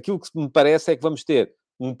 Aquilo que me parece é que vamos ter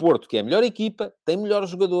um Porto que é a melhor equipa, tem melhores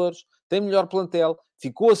jogadores, tem melhor plantel,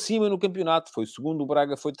 ficou acima no campeonato, foi segundo, o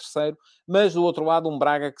Braga foi terceiro, mas do outro lado um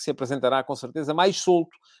Braga que se apresentará com certeza mais solto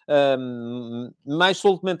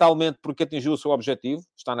mentalmente porque atingiu o seu objetivo,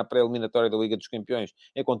 está na pré-eliminatória da Liga dos Campeões,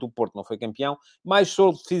 enquanto o Porto não foi campeão, mais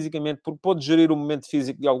solto fisicamente porque pôde gerir o momento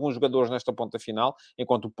físico de alguns jogadores nesta ponta final,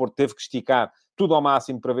 enquanto o Porto teve que esticar tudo ao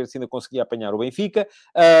máximo para ver se ainda conseguia apanhar o Benfica,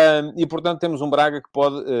 e portanto temos um Braga que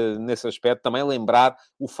pode, nesse aspecto, também lembrar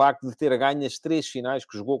o facto de ter ganho as 3 finais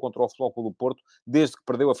que jogou contra o Futebol Clube do Porto desde que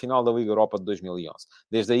perdeu a final da Liga Europa de 2011.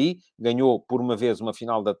 Desde aí, ganhou por uma vez uma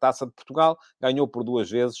final da Taça de Portugal, ganhou por 2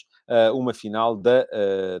 vezes uma final da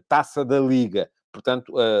Taça da Liga.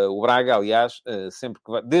 Portanto, o Braga, aliás,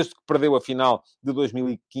 desde que perdeu a final de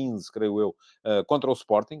 2015, creio eu, contra o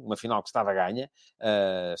Sporting, uma final que estava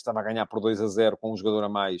a ganhar por 2-0 com um jogador a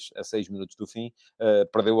mais a 6 minutos do fim,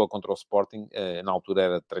 perdeu-a contra o Sporting, na altura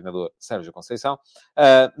era treinador Sérgio Conceição.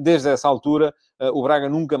 Desde essa altura, o Braga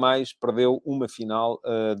nunca mais perdeu uma final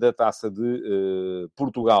da Taça de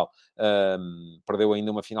Portugal. Perdeu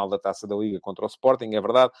ainda uma final da Taça da Liga contra o Sporting, é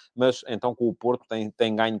verdade, mas então com o Porto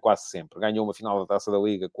tem ganho quase sempre. Ganhou uma final da Taça da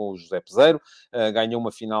Liga com o José Peseiro, ganhou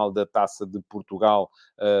uma final da Taça de Portugal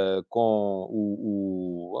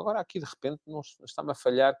com agora aqui de repente não está-me a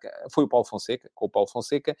falhar, foi o Paulo Fonseca, com o Paulo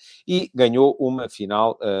Fonseca, e ganhou uma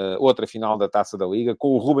final, outra final da Taça da Liga com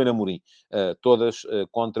o Ruben Amorim, todas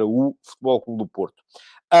contra o Futebol Clube do Porto.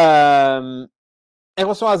 Em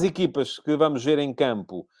relação às equipas que vamos ver em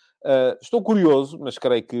campo, estou curioso, mas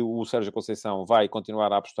creio que o Sérgio Conceição vai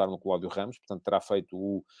continuar a apostar no Cláudio Ramos, portanto terá feito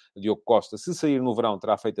o Diogo Costa, se sair no verão,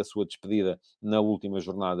 terá feito a sua despedida na última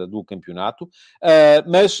jornada do campeonato.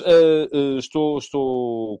 Mas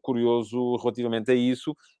estou curioso relativamente a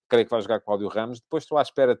isso. Creio que vai jogar Cláudio Ramos. Depois estou à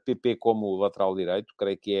espera de PP como lateral direito.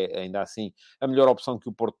 Creio que é, ainda assim, a melhor opção que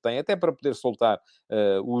o Porto tem, até para poder soltar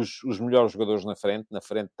os melhores jogadores na frente. Na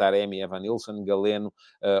frente, Taremi, Evanilson, Galeno,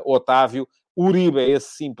 Otávio. Uribe, esse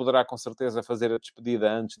sim, poderá com certeza fazer a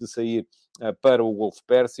despedida antes de sair para o Golfo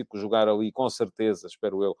Pérsico, jogar ali com certeza,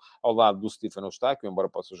 espero eu, ao lado do Stefano Eustáquio, embora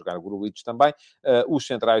possa jogar Grujic também. Os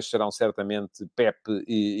centrais serão certamente Pepe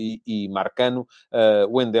e Marcano,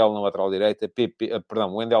 Wendel na lateral direita,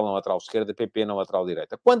 Wendel na lateral esquerda, PP na lateral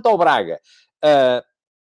direita. Quanto ao Braga,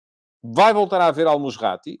 vai voltar a haver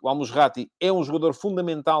Al-Musrati. O Al-Musrati é um jogador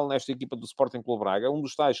fundamental nesta equipa do Sporting Clube Braga, um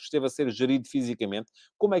dos tais que esteve a ser gerido fisicamente.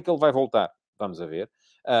 Como é que ele vai voltar? Vamos a ver.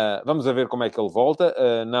 Vamos a ver como é que ele volta.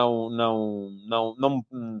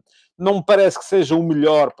 Não me parece que seja o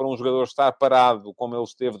melhor para um jogador estar parado como ele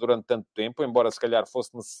esteve durante tanto tempo, embora se calhar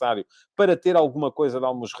fosse necessário para ter alguma coisa de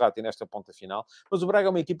Al-Musrati nesta ponta final. Mas o Braga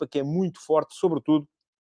é uma equipa que é muito forte, sobretudo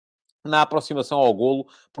na aproximação ao golo,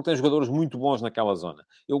 porque tem jogadores muito bons naquela zona.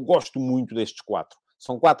 Eu gosto muito destes quatro.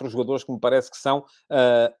 São quatro jogadores que me parece que são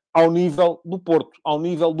ao nível do Porto, ao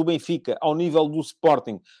nível do Benfica, ao nível do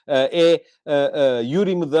Sporting.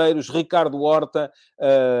 Yuri Medeiros, Ricardo Horta,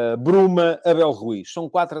 Bruma, Abel Ruiz. São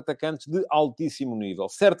quatro atacantes de altíssimo nível.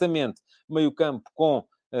 Certamente, meio-campo com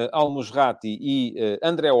Al-Musrati e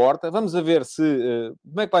André Horta. Vamos a ver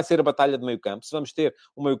como é que vai ser a batalha de meio-campo. Se vamos ter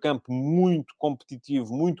um meio-campo muito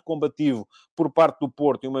competitivo, muito combativo por parte do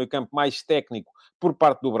Porto e um meio-campo mais técnico por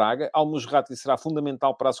parte do Braga. Al-Musrati será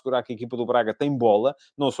fundamental para assegurar que a equipa do Braga tem bola,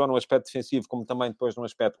 não só no aspecto defensivo, como também depois no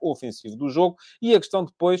aspecto ofensivo do jogo. E a questão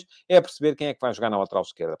depois é perceber quem é que vai jogar na lateral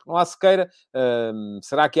esquerda. Porque não há Sequeira,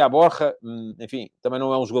 será que há Borja? Enfim, também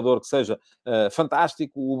não é um jogador que seja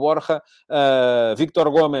fantástico. O Borja, Victor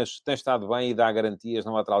Gomes tem estado bem e dá garantias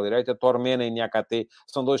na lateral direita. Tormena e Niakate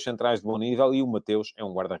são dois centrais de bom nível e o Mateus é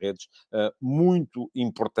um guarda-redes muito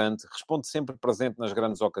importante, responde sempre presente nas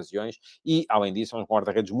grandes ocasiões e, além disso, é um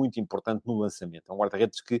guarda-redes muito importante no lançamento. É um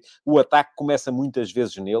guarda-redes que o ataque começa muitas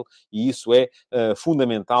vezes nele e isso é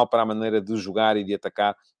fundamental para a maneira de jogar e de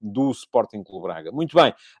atacar do Sporting Clube Braga. Muito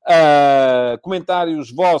bem.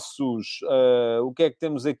 Comentários vossos. O que é que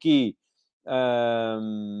temos aqui?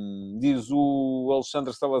 Diz o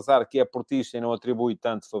Alexandre Salazar que é portista e não atribui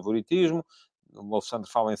tanto favoritismo. O Alexandre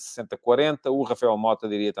fala em 60-40. O Rafael Mota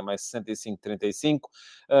diria também 65-35.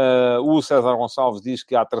 O César Gonçalves diz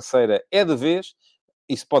que a terceira é de vez.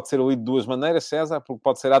 Isso pode ser lido de duas maneiras, César, porque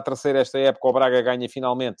pode ser a terceira esta época, o Braga ganha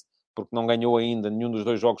finalmente, porque não ganhou ainda nenhum dos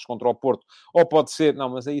dois jogos contra o Porto, ou pode ser, não,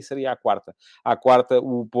 mas aí seria a quarta. À quarta,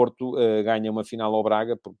 o Porto ganha uma final ao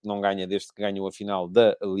Braga, porque não ganha desde que ganhou a final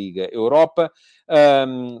da Liga Europa.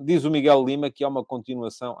 Diz o Miguel Lima que é uma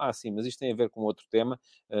continuação. Sim, mas isto tem a ver com outro tema.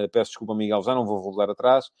 Peço desculpa, Miguel, já não vou voltar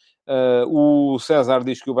atrás. O César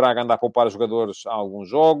diz que o Braga anda a poupar jogadores a alguns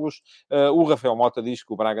jogos. O Rafael Mota diz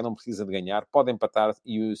que o Braga não precisa de ganhar, pode empatar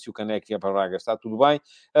e se o Caneco vier para o Braga está tudo bem.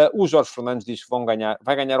 O Jorge Fernandes diz que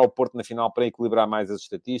vai ganhar ao Porto na final para equilibrar mais as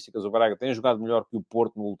estatísticas. O Braga tem jogado melhor que o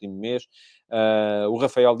Porto no último mês. O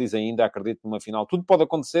Rafael diz ainda, acredito numa final. Tudo pode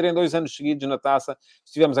acontecer em 2 anos seguidos na Taça.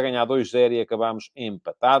 Estivemos a ganhar 2-0 e acabámos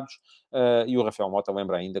empatados. E o Rafael Mota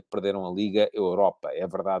lembra ainda que perderam a Liga Europa. É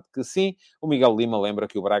verdade que sim. O Miguel Lima lembra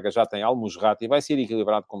que o Braga já tem Al-Musrati e vai ser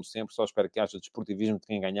equilibrado como sempre. Só espero que haja desportivismo de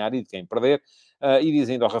quem ganhar e de quem perder. E diz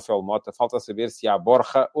ainda ao Rafael Mota, falta saber se há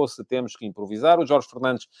Borja ou se temos que improvisar. O Jorge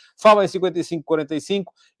Fernandes fala em 55-45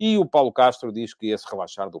 e o Paulo Castro diz que esse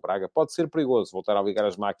relaxar do Braga pode ser perigoso. Voltar a ligar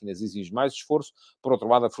as máquinas exige mais esforço. Por outro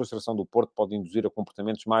lado, a frustração do Porto pode induzir a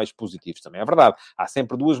comportamentos mais positivos. Também é verdade. Há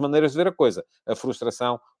sempre duas maneiras de ver a coisa. A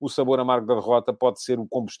frustração, o sabor amargo da derrota pode ser o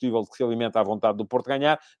combustível que se alimenta à vontade do Porto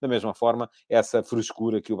ganhar. Da mesma forma, essa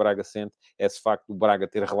frescura que o Braga sente, esse facto do Braga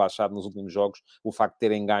ter relaxado nos últimos jogos, o facto de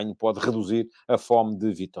terem ganho, pode reduzir a fome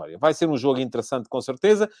de vitória. Vai ser um jogo interessante, com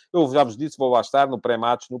certeza. Eu já vos disse, vou lá estar no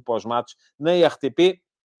pré-match, no pós-match, na RTP.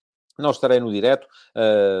 Não estarei no direto,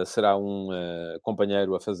 será um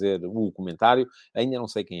companheiro a fazer o comentário. Ainda não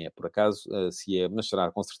sei quem é, por acaso, se é, mas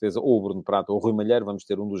será com certeza ou o Bruno Prata ou o Rui Malheiro. Vamos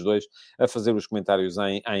ter um dos dois a fazer os comentários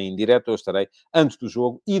em direto. Eu estarei antes do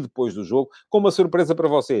jogo e depois do jogo. Com uma surpresa para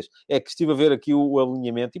vocês, é que estive a ver aqui o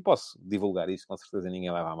alinhamento, e posso divulgar isso, com certeza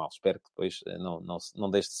ninguém leva a mal. Espero que depois não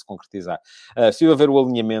deixe de se concretizar. Estive a ver o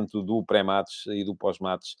alinhamento do pré-mates e do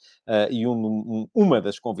pós-mates, e uma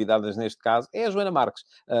das convidadas neste caso é a Joana Marques.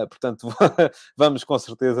 Portanto, vamos com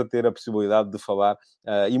certeza ter a possibilidade de falar,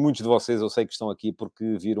 e muitos de vocês eu sei que estão aqui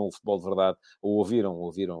porque viram o futebol de verdade, ou ouviram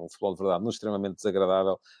o futebol de verdade no extremamente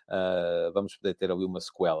desagradável. Vamos poder ter ali uma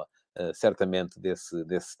sequela, certamente,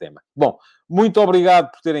 desse tema. Bom, muito obrigado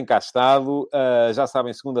por terem cá estado. Já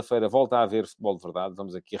sabem, segunda-feira volta a haver futebol de verdade.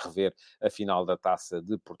 Vamos aqui rever a final da Taça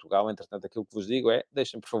de Portugal. Entretanto, aquilo que vos digo é,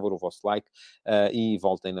 deixem por favor o vosso like, e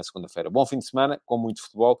voltem na segunda-feira. Bom fim de semana, com muito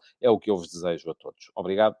futebol, é o que eu vos desejo a todos.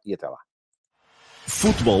 Obrigado e até lá.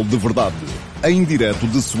 Futebol de verdade, em direto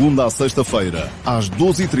de segunda a sexta-feira, às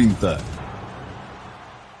 12h30